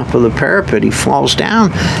the top of the parapet. He falls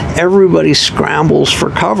down. Everybody scrambles for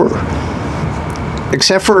cover,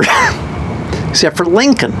 except for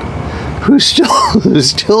Lincoln, who's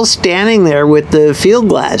still standing there with the field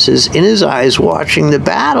glasses in his eyes watching the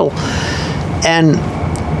battle. And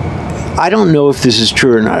I don't know if this is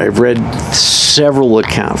true or not. I've read several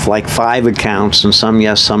accounts, like 5 accounts, and some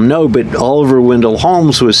yes, some no, but Oliver Wendell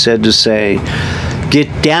Holmes was said to say,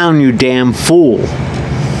 "Get down, you damn fool."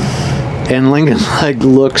 And Lincoln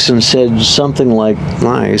looks and said something like,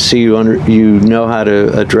 "I see you know how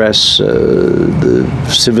to address the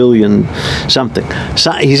civilian something."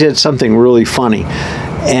 So he said something really funny,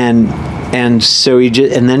 and so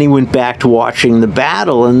and then he went back to watching the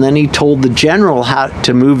battle, and then he told the general how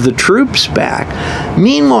to move the troops back.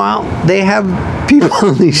 Meanwhile, they have people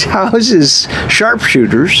in these houses,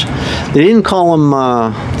 sharpshooters. They didn't call them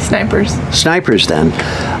snipers then.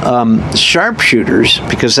 Sharpshooters,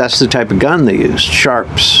 because that's the type of gun they used,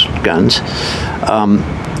 sharps guns.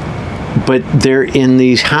 But they're in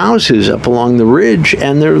these houses up along the ridge,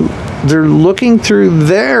 and they're looking through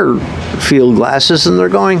their field glasses, and they're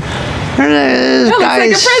going, "This guy's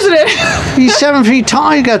like a president. He's 7 feet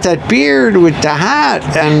tall. He got that beard with the hat,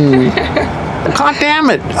 and God damn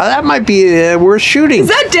it, that might be worth shooting." Is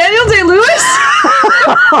that Daniel Day-Lewis?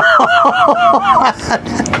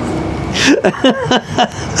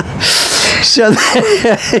 So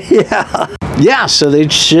so they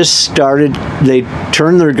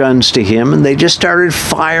turned their guns to him, and they just started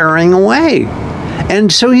firing away.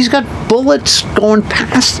 And so he's got bullets going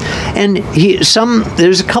past, and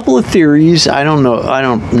there's a couple of theories. I don't know, I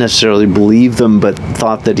don't necessarily believe them, but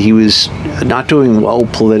thought that he was not doing well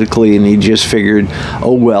politically, and he just figured,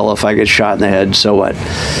 oh well, if I get shot in the head, so what?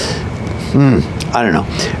 I don't know.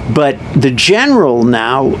 But the general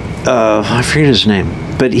now, I forget his name,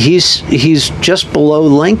 but he's just below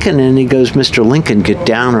Lincoln, and he goes, "Mr. Lincoln, get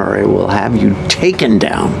down or I will have you taken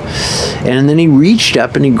down." And then he reached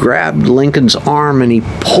up and he grabbed Lincoln's arm and he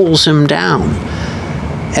pulls him down.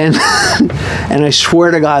 And and I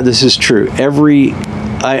swear to God, this is true.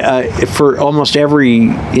 For almost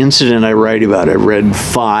every incident I write about, I've read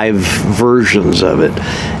 5 versions of it.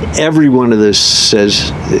 Every one of this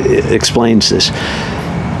explains this.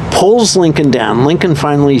 Pulls Lincoln down. Lincoln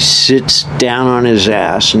finally sits down on his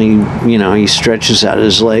ass, and he stretches out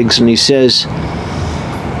his legs, and he says,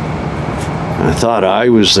 "I thought I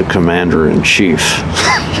was the commander-in-chief."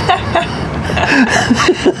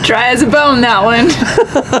 Dry as a bone, that one.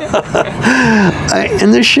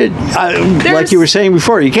 And this shit, like you were saying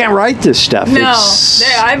before, you can't write this stuff. No,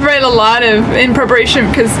 I've read a lot in preparation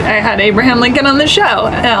because I had Abraham Lincoln on the show,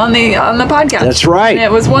 on the podcast. That's right. And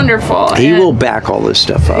it was wonderful. He will back all this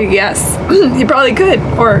stuff up. Yes, he probably could.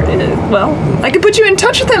 Or, well, I could put you in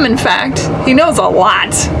touch with him, in fact. He knows a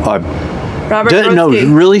lot. Robert No,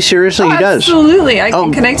 really, seriously, he does. Absolutely, I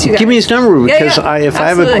can connect you guys. Give me his number, because yeah, if I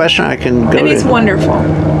have a question, I can go to him. And he's wonderful.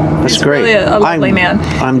 That's he's great. Really a lovely man.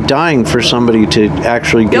 I'm dying for somebody to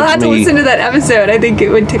actually give me... You'll have to listen to that episode. I think it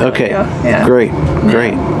would tickle you. Yeah. Great.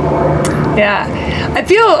 Yeah, I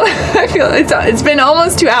feel it's been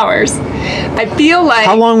almost 2 hours. I feel like...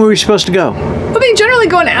 How long were we supposed to go? Well, they generally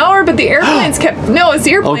go an hour, but the airplanes kept... No, it's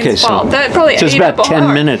the airplane's fault. That probably ate about up 10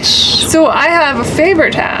 hour. minutes. So I have a favor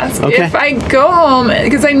to ask. Okay. If I go home,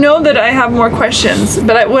 because I know that I have more questions,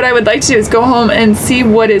 but what I would like to do is go home and see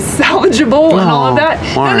what is salvageable and all of that.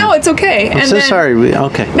 No, it's okay. I'm so sorry.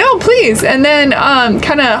 Okay. No, please. And then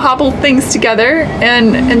kind of hobble things together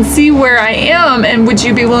and see where I am. And would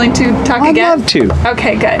you be willing to talk again? I'd love to.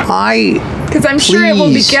 Okay, good. Because I'm sure it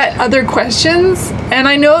will beget other questions. And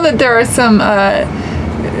I know that there are some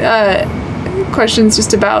questions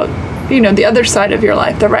just about, the other side of your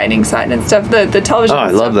life, the writing side and stuff, the television stuff.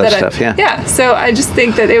 I love that stuff, yeah. Yeah, so I just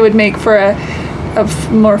think that it would make for a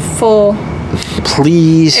more full...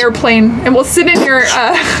 Please. Airplane. And we'll sit in your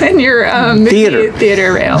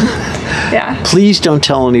theater realm. Yeah. Please don't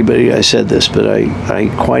tell anybody I said this, but I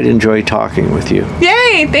quite enjoy talking with you.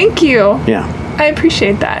 Yay, thank you. Yeah. I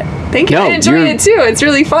appreciate that. Thank you. I enjoy it too. It's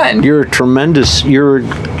really fun. You're a tremendous. You're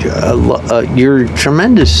a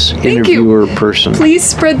tremendous interviewer person. Please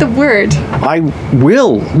spread the word. I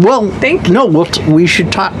will. Well, thank you. No, we should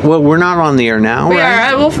talk. Well, we're not on the air now. We are.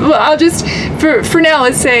 I'll just for now.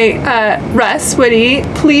 Let's say Russ Woody.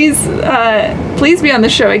 Please be on the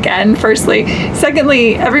show again. Firstly,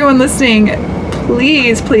 secondly, everyone listening,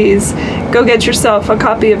 please go get yourself a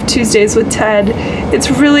copy of Tuesdays with Ted.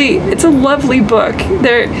 It's a lovely book.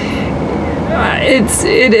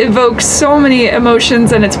 It evokes so many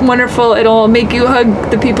emotions, and it's wonderful. It'll make you hug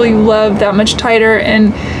the people you love that much tighter,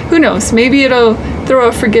 and who knows, maybe it'll throw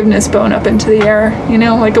a forgiveness bone up into the air,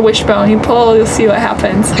 like a wishbone. You pull, you'll see what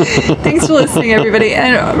happens. Thanks for listening, everybody.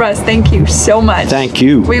 And Russ, thank you so much. Thank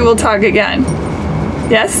you. We will talk again.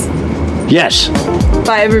 Yes? Yes.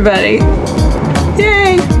 Bye, everybody.